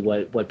will be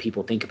what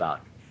people think about.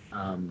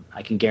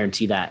 I can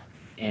guarantee that.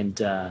 And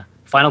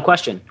final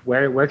question,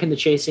 where can the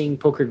Chasing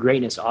Poker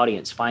Greatness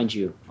audience find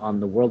you on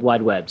the World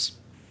Wide Webs?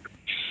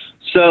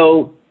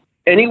 So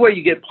anywhere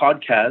you get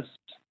podcasts,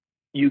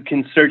 you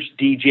can search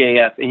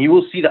DJF and you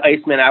will see the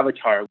Iceman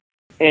avatar.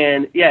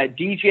 And yeah,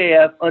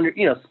 DJF under,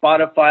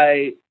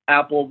 Spotify,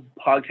 Apple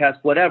Podcasts,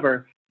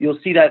 whatever, you'll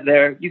see that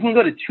there. You can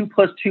go to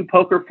 2+2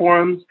 Poker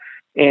Forums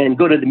and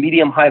go to the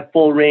medium high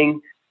full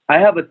ring. I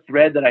have a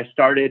thread that I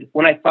started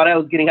when I thought I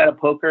was getting out of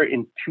poker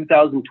in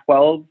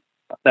 2012.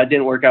 That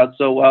didn't work out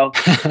so well.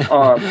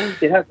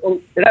 It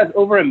has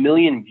over 1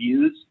 million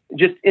views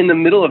just in the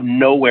middle of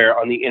nowhere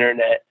on the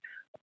internet.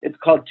 It's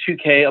called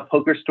 2K, a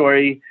poker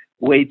story.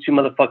 Way too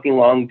motherfucking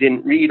long.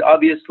 Didn't read,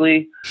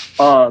 obviously.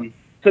 So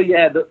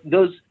yeah,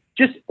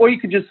 or you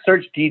could just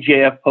search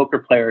DJF Poker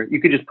Player. You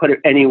could just put it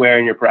anywhere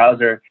in your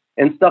browser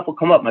and stuff will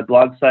come up, my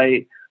blog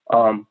site.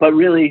 But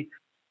really,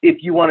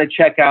 if you want to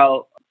check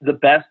out the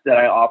best that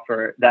I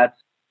offer, that's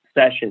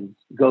Sessions.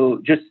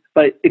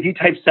 But if you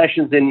type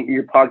Sessions in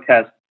your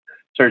podcast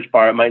search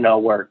bar, it might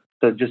not work.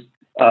 So just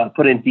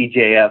put in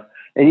DJF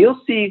and you'll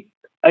see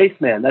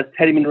Iceman. That's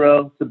Teddy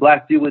Monroe, the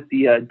black dude with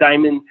the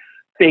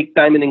fake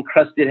diamond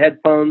encrusted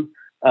headphones.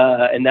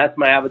 And that's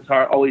my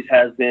avatar. Always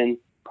has been,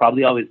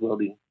 probably always will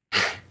be.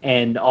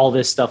 And all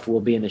this stuff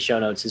will be in the show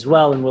notes as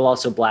well. And we'll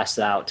also blast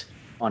it out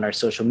on our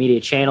social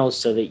media channels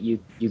so that you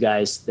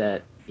guys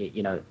that,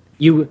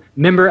 you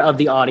member of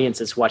the audience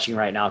that's watching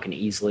right now can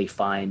easily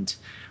find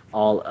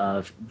all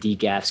of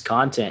DGAF's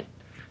content.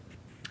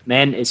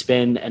 Man, it's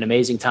been an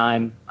amazing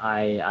time.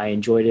 I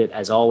enjoyed it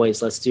as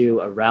always. Let's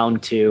do a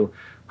round 2,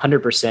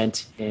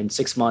 100% in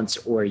 6 months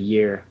or a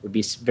year. Would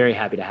be very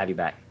happy to have you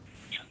back.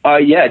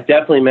 Yeah,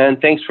 definitely, man.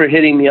 Thanks for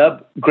hitting me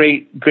up.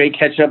 Great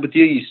catching up with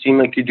you. You seem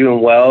like you're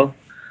doing well.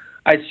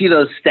 I see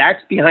those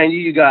stacks behind you.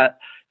 You got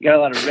a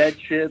lot of red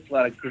chips, a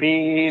lot of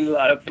green, a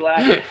lot of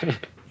black.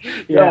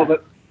 Yeah. No,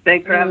 but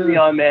thanks for having me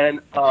on, man.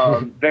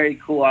 Very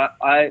cool.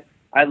 I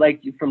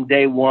liked you from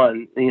day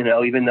one,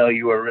 even though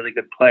you were a really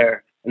good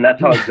player. And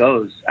that's how it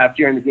goes.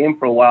 After you're in the game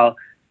for a while,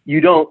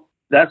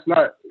 that's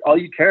not all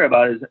you care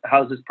about is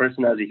how's this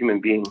person as a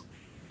human being.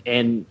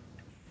 And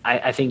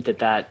I think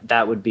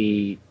that would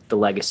be the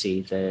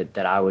legacy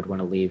that I would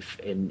want to leave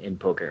in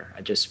poker.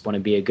 I just want to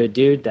be a good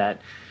dude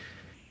that,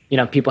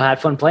 people had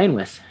fun playing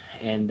with,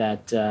 and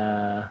that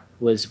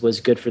was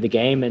good for the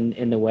game and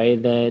in the way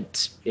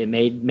that it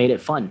made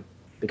it fun,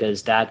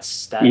 because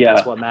that's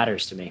what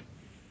matters to me.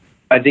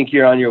 I think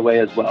you're on your way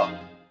as well.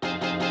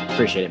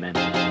 Appreciate it, man.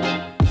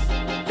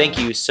 Thank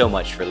you so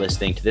much for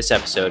listening to this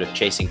episode of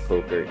Chasing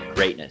Poker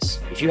Greatness.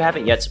 If you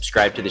haven't yet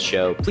subscribed to the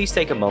show, please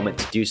take a moment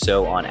to do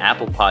so on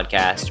Apple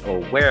Podcasts or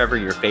wherever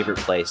your favorite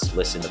place to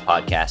listen to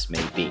podcasts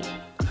may be.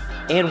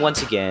 And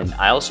once again,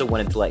 I also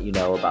wanted to let you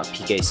know about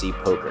PKC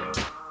Poker.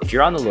 If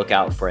you're on the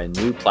lookout for a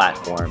new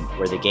platform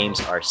where the games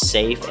are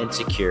safe and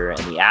secure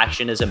and the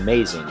action is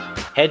amazing,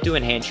 head to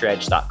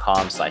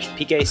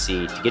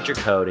enhanceyoredge.com/PKC to get your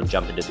code and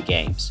jump into the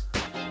games.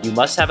 You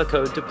must have a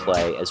code to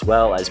play as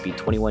well as be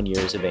 21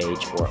 years of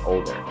age or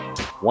older.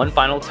 One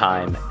final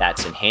time,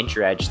 that's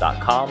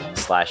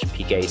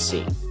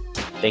enhanceyoredge.com/PKC.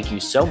 Thank you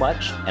so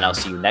much, and I'll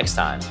see you next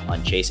time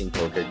on Chasing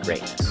Poker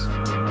Greatness.